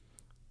like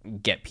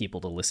get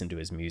people to listen to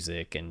his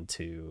music and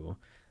to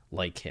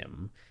like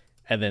him.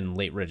 And then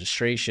Late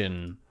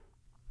Registration,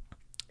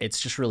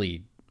 it's just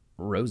really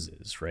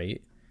roses,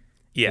 right?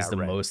 Yeah, is the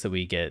most that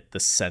we get the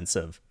sense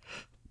of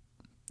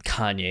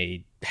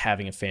Kanye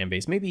having a fan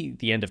base. Maybe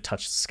the end of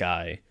Touch the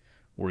Sky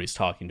where he's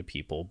talking to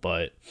people,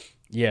 but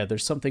yeah,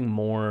 there's something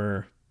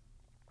more,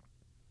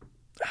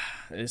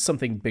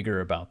 something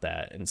bigger about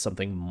that and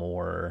something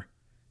more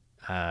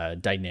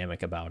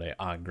dynamic about it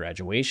on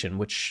Graduation,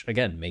 which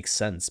again makes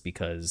sense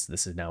because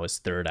this is now his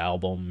third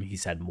album.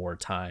 He's had more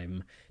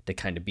time to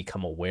kind of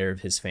become aware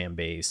of his fan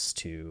base,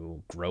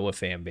 to grow a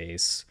fan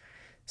base.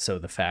 So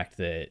the fact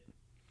that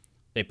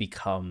it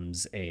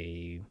becomes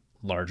a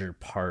larger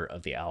part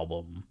of the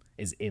album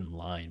is in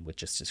line with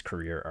just his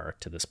career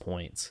arc to this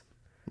point.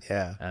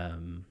 Yeah.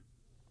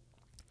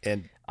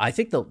 And I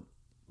think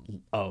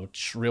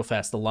real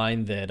fast, the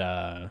line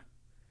that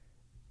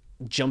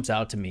jumps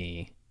out to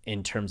me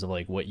in terms of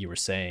like what you were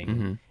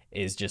saying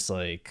is just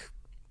like,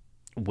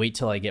 wait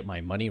till I get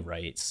my money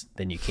right,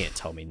 then you can't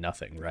tell me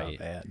nothing, right?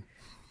 Oh, man.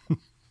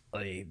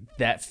 Like,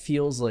 that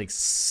feels like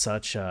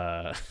such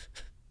a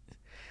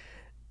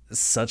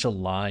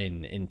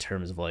line in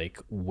terms of like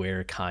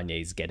where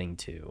Kanye's getting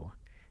to,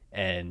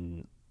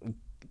 and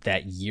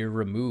that year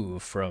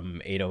removed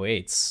from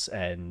 808s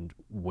and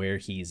where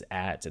he's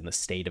at in the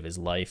state of his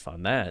life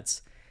on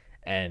that,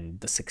 and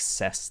the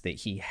success that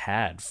he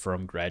had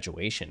from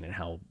Graduation and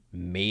how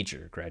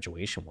major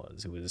Graduation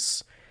was. It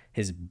was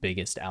his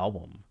biggest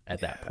album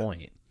at that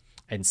point,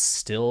 and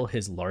still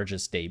his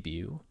largest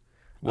debut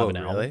of an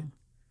album.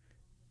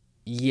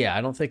 Yeah,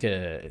 I don't think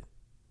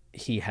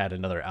he had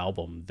another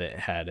album that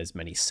had as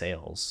many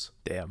sales.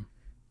 Damn.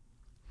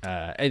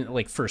 And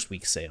like first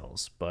week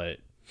sales, but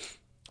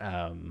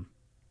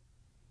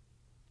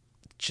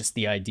just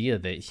the idea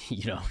that,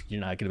 you know,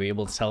 you're not going to be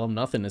able to tell him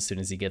nothing as soon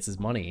as he gets his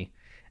money,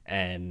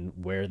 and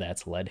where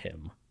that's led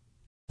him.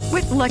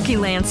 With Lucky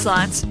Land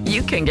Slots,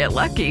 you can get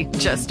lucky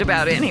just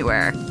about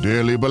anywhere.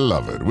 Dearly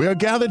beloved, we are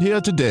gathered here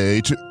today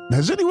to...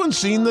 Has anyone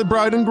seen the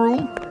bride and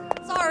groom?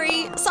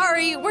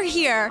 Sorry, we're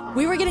here.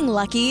 We were getting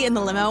lucky in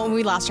the limo and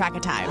we lost track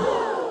of time.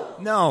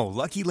 No,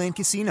 Lucky Land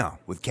Casino,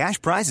 with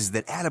cash prizes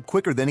that add up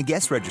quicker than a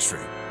guest registry.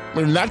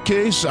 In that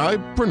case, I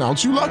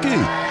pronounce you lucky.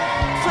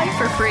 Play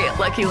for free at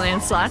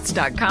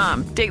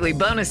LuckyLandSlots.com. Daily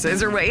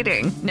bonuses are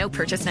waiting. No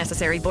purchase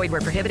necessary. Void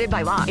where prohibited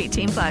by law.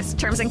 18+.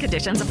 Terms and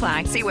conditions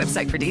apply. See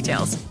website for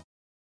details.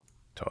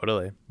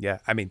 Totally. Yeah.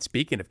 I mean,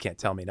 speaking of Can't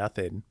Tell Me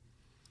Nothing,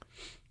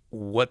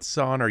 what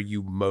song are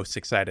you most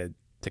excited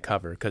to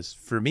cover? Because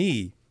for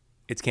me,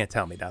 it's Can't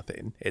Tell Me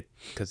Nothing.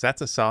 Because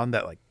that's a song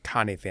that like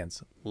Kanye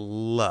fans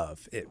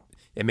love. It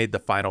made the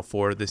Final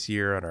Four this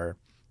year on our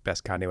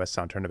Best Kanye West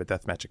Song Tournament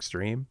Deathmatch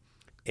Extreme.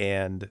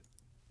 And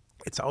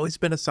it's always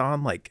been a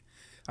song like,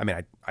 I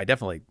mean, I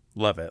definitely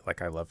love it.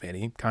 Like I love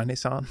any Kanye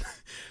song,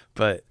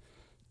 but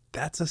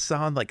that's a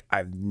song like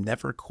I've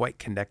never quite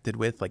connected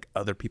with like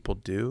other people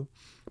do.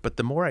 But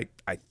the more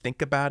I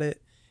think about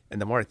it,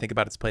 and the more I think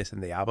about its place in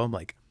the album,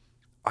 like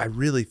I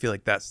really feel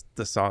like that's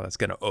the song that's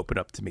going to open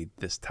up to me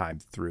this time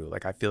through.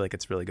 Like I feel like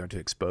it's really going to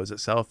expose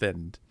itself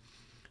and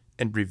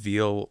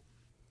reveal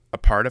a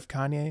part of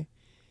Kanye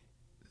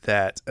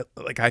that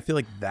like I feel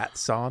like that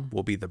song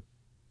will be the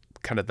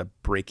kind of the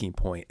breaking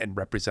point and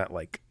represent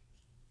like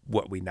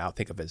what we now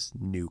think of as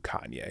new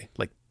Kanye,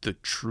 like the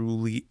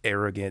truly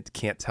arrogant,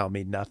 can't tell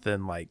me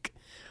nothing, like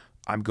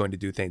I'm going to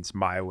do things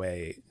my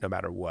way no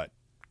matter what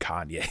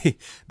Kanye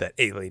that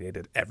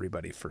alienated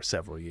everybody for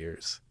several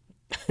years.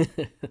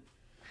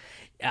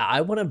 Yeah,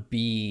 I want to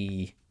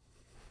be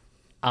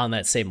on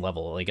that same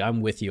level. Like,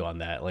 I'm with you on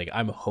that. Like,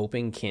 I'm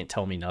hoping Can't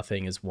Tell Me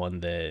Nothing is one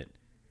that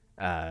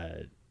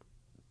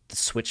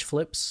switch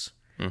flips,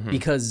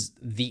 because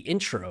the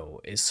intro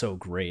is so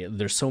great.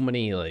 There's so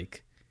many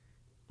like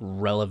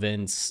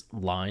relevant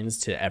lines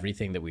to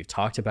everything that we've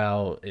talked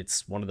about.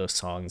 It's one of those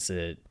songs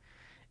that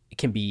it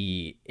can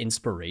be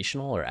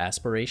inspirational or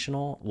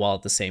aspirational while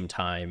at the same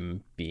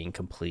time being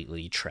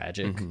completely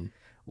tragic,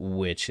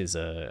 which is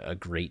a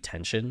great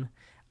tension.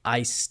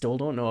 I still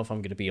don't know if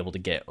I'm going to be able to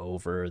get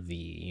over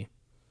the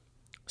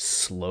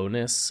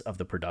slowness of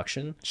the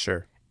production.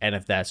 Sure. And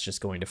if that's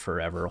just going to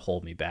forever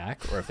hold me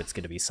back, or if it's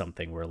going to be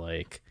something where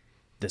like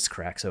this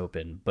cracks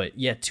open. But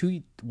yeah,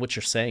 to what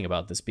you're saying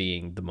about this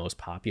being the most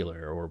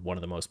popular or one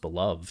of the most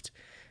beloved,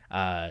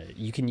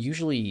 you can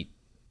usually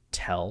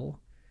tell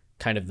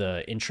kind of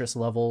the interest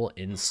level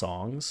in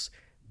songs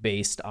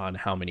based on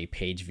how many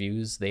page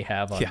views they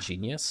have on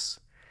Genius.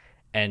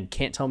 And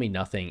Can't Tell Me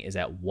Nothing is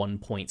at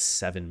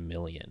 1.7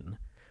 million,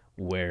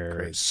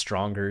 where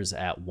Stronger's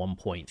at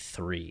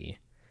 1.3.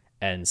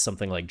 And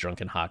something like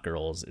Drunken Hot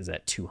Girls is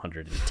at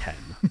 210.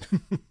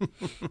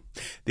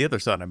 The other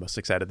song I'm most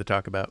excited to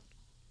talk about.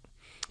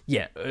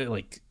 Yeah,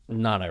 like,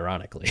 not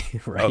ironically,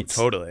 right? Oh,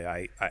 totally.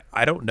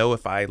 I don't know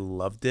if I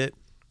loved it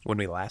when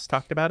we last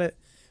talked about it,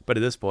 but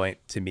at this point,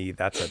 to me,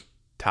 that's a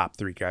top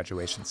 3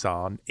 graduation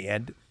song,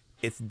 and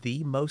it's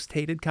the most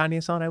hated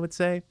Kanye song, I would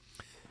say.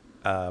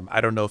 I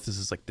don't know if this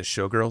is like the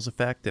Showgirls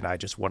effect, and I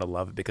just want to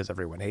love it because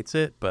everyone hates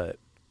it, but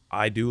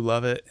I do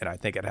love it, and I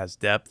think it has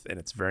depth, and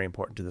it's very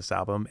important to this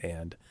album,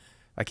 and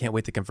I can't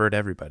wait to convert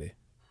everybody.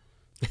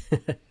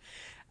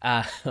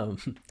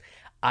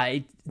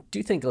 I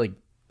do think, like,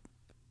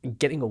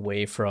 getting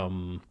away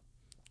from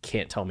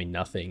Can't Tell Me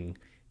Nothing,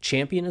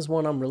 Champion is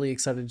one I'm really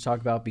excited to talk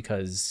about,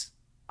 because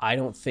I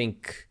don't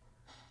think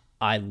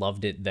I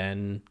loved it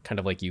then, kind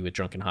of like you with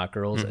Drunken Hot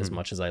Girls, as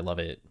much as I love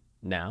it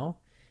now.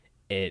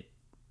 It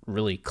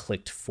really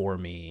clicked for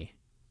me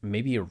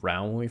maybe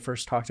around when we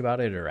first talked about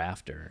it or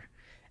after.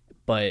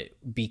 But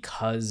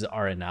because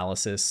our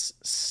analysis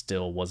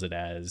still wasn't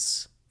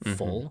as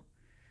full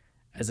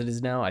as it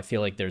is now, I feel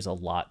like there's a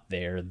lot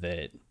there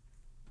that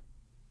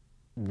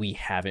we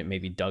haven't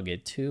maybe dug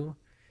into.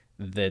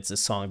 That's a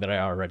song that I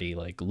already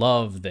like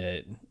love,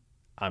 that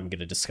I'm going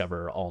to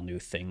discover all new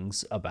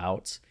things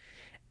about.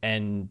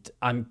 And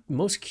I'm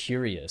most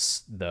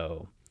curious,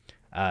 though,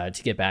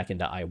 to get back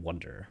into I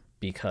Wonder,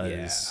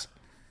 because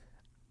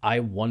I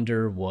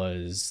Wonder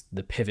was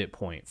the pivot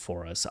point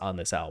for us on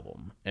this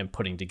album and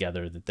putting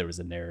together that there was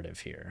a narrative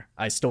here.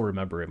 I still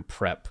remember in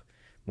prep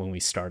when we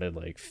started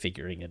like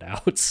figuring it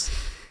out,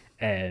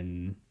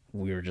 and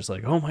we were just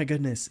like, oh my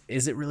goodness,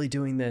 is it really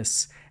doing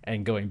this?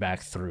 And going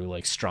back through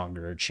like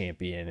Stronger,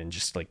 Champion, and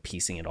just like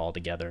piecing it all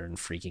together and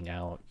freaking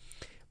out.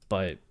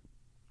 But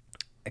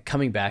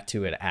coming back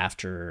to it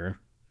after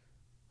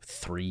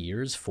 4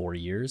 years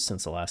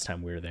since the last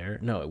time we were there.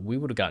 No, we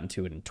would have gotten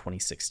to it in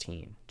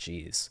 2016.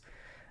 Jeez.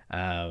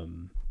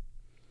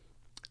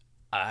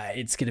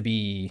 It's going to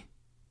be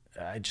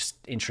just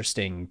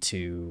interesting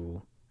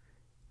to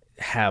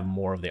have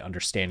more of the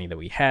understanding that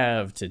we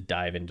have, to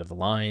dive into the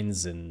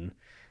lines and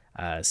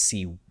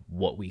see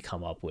what we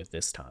come up with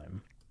this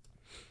time.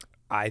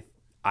 I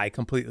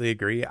completely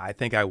agree. I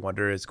think I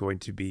Wonder is going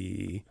to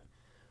be...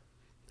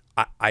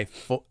 I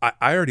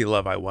already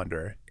love I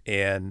Wonder,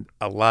 and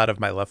a lot of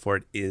my love for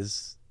it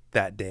is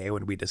that day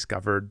when we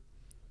discovered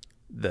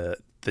the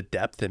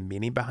depth and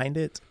meaning behind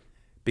it,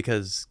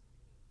 because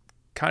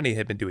Kanye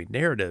had been doing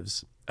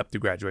narratives up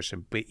through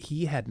Graduation, but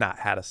he had not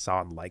had a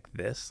song like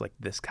this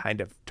kind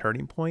of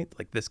turning point,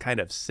 like this kind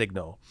of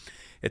signal.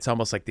 It's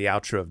almost like the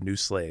outro of New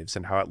Slaves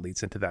and how it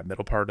leads into that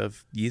middle part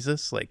of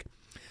Yeezus. Like,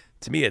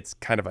 to me, it's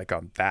kind of like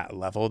on that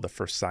level, the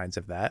first signs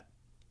of that.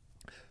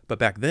 But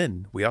back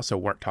then, we also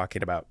weren't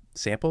talking about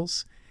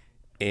samples.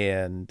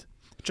 And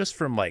just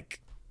from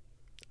like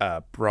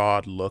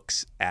broad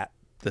looks at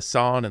the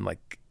song and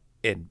like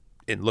in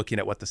looking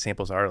at what the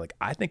samples are, like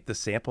I think the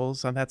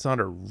samples on that song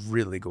are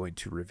really going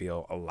to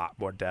reveal a lot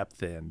more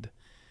depth. And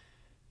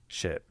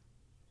shit,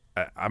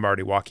 I'm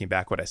already walking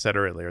back what I said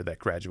earlier, that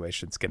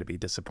Graduation's going to be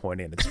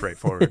disappointing and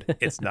straightforward.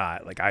 It's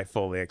not. Like, I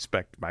fully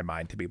expect my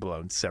mind to be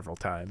blown several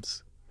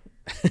times.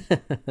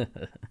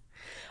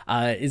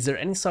 Is there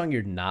any song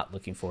you're not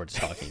looking forward to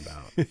talking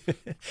about?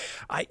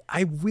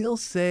 I will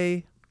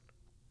say,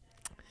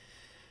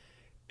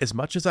 as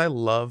much as I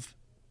love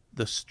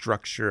the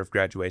structure of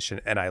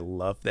Graduation and I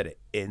love that it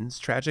ends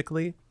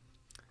tragically,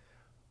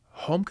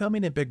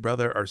 Homecoming and Big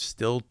Brother are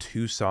still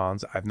two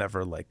songs I've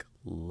never like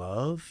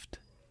loved.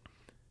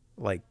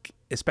 Like,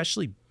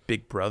 especially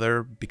Big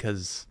Brother,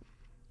 because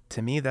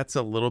to me that's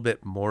a little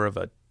bit more of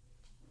a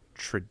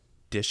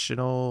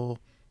traditional,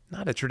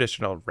 not a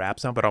traditional rap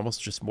song, but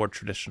almost just more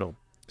traditional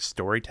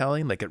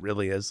storytelling. Like, it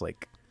really is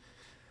like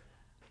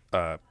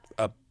a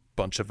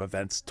bunch of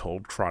events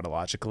told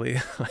chronologically.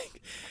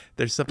 Like,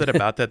 there's something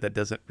about that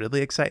doesn't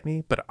really excite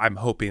me, but I'm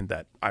hoping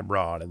that I'm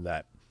wrong and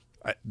that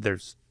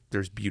there's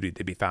beauty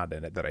to be found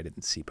in it that I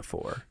didn't see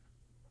before.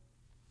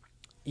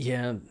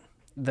 Yeah,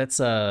 that's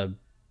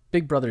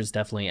Big Brother's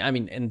definitely. I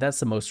mean, and that's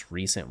the most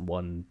recent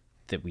one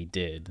that we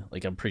did.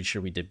 Like, I'm pretty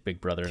sure we did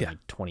Big Brother in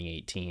like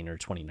 2018 or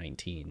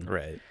 2019.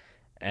 Right.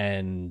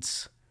 And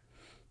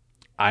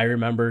I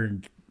remember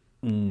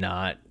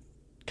not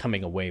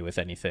coming away with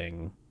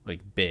anything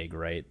like big,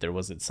 right? There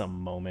wasn't some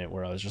moment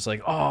where I was just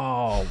like,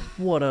 oh,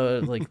 what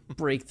a like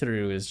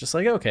breakthrough. Is just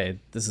like, okay,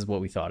 this is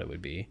what we thought it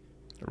would be.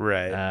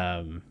 Right.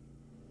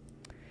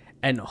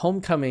 And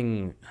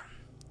Homecoming,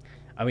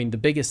 I mean, the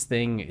biggest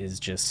thing is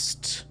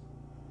just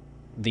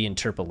the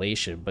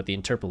interpolation, but the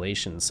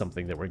interpolation is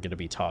something that we're going to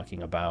be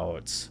talking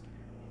about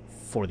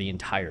for the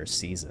entire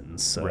season.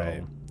 So,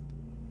 right.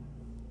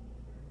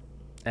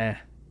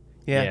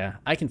 Yeah,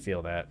 I can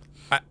feel that.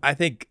 I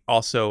think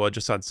also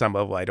just on some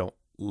level, I don't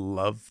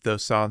love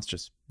those songs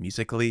just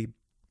musically,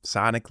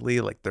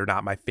 sonically. Like, they're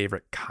not my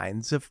favorite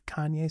kinds of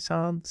Kanye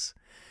songs.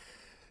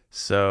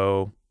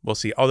 So we'll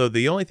see. Although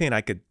the only thing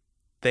I could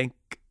think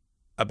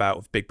about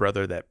with Big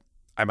Brother that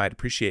I might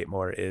appreciate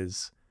more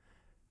is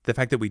the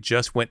fact that we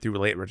just went through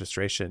late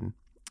registration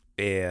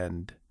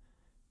and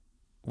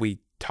we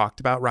talked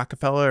about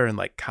Rockefeller and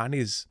like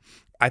Kanye's.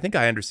 I think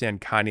I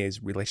understand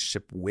Kanye's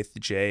relationship with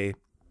Jay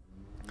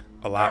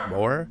a lot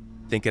more,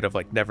 thinking of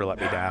like Never Let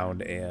Me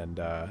Down. And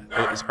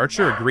is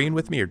Archer agreeing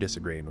with me or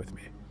disagreeing with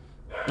me?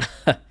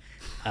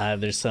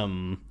 There's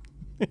some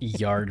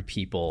yard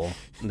people.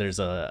 There's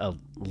a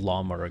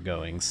lawnmower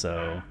going,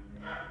 so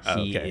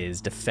he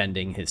is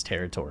defending his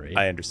territory.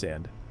 I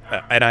understand.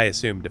 And I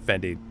assume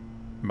defending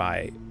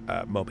my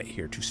moment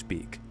here to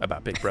speak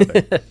about Big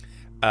Brother.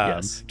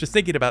 Yes. Just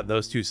thinking about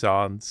those two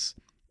songs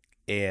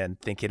and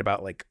thinking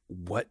about like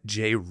what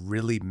Jay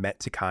really meant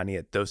to Kanye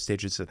at those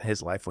stages in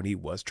his life when he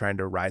was trying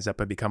to rise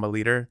up and become a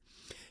leader.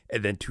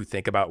 And then to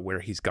think about where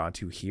he's gone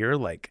to here,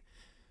 like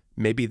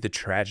maybe the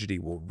tragedy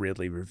will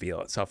really reveal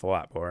itself a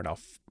lot more,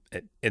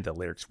 and the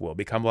lyrics will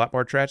become a lot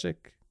more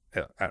tragic. I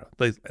don't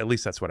know. At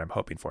least that's what I'm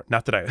hoping for.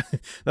 Not that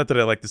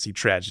I like to see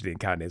tragedy in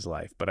Kanye's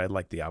life, but I'd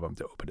like the album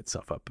to open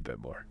itself up a bit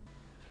more.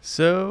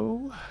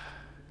 So,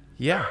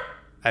 yeah.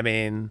 I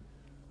mean,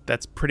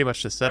 that's pretty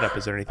much the setup.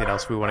 Is there anything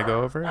else we want to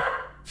go over?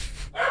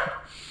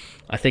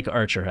 I think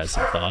Archer has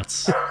some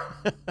thoughts.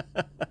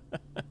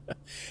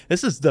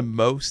 This is the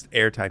most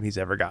airtime he's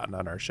ever gotten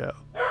on our show.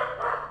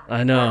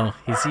 I know.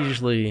 He's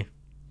usually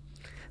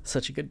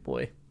such a good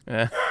boy.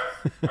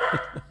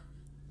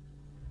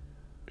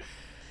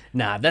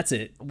 Nah, that's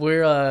it.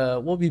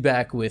 We'll be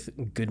back with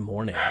Good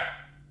Morning,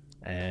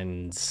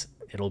 and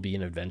it'll be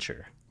an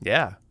adventure.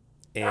 Yeah,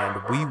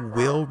 and we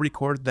will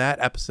record that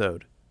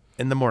episode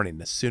in the morning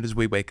as soon as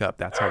we wake up.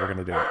 That's how we're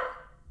gonna do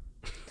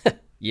it.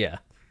 Yeah,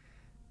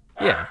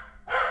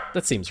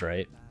 that seems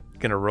right.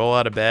 Gonna roll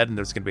out of bed, and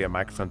there's gonna be a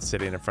microphone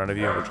sitting in front of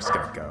you, and we're just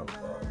gonna go.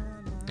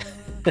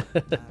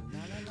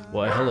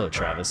 Well, hello,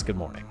 Travis. Good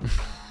morning.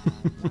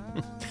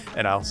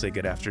 And I'll say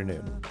good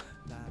afternoon.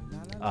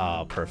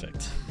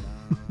 Perfect.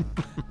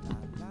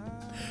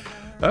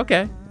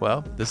 Okay,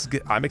 well, this is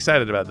good. I'm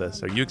excited about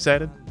this. Are you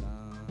excited?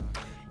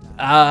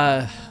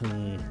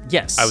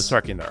 Yes. I was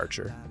talking to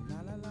Archer.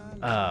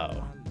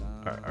 Oh,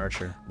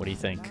 Archer, what do you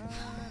think?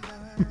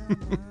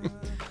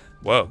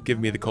 Whoa, give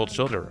me the cold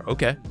shoulder.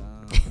 Okay.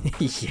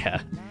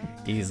 Yeah,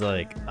 he's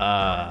like,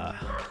 oh,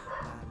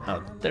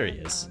 there he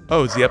is.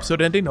 Oh, is the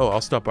episode ending? Oh,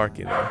 I'll stop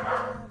barking then.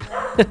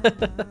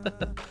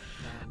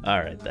 All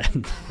right,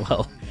 then.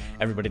 Well,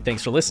 everybody,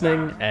 thanks for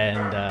listening,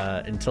 and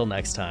until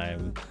next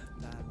time.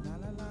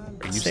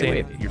 Are you saying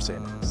it? You're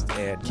saying it.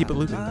 And keep it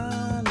looping.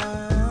 And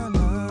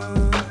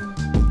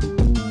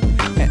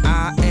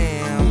I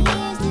am.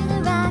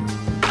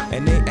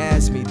 And they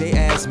ask me,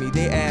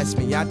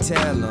 I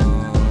tell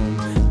them.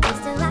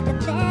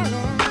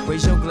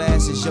 Raise your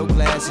glasses to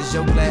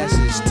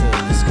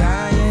the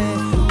sky.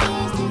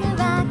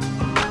 And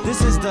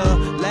this is the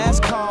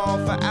last call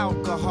for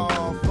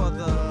alcohol for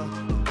the.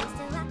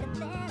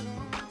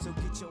 So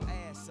get your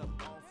ass up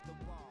off the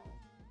wall.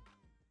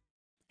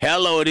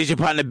 Hello, it is your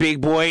partner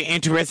Big Boy,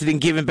 interested in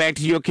giving back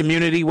to your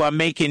community while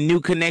making new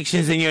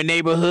connections in your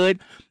neighborhood.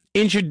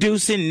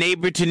 Introducing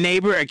Neighbor to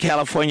Neighbor, a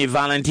California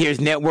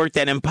volunteers network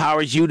that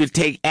empowers you to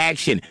take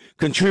action,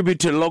 contribute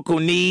to local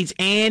needs,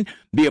 and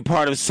be a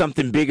part of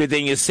something bigger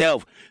than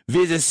yourself.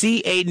 Visit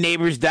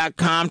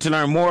CANeighbors.com to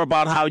learn more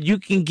about how you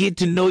can get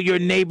to know your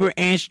neighbor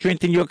and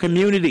strengthen your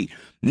community.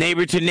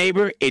 Neighbor to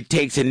Neighbor, it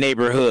takes a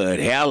neighborhood.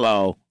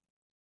 Hello.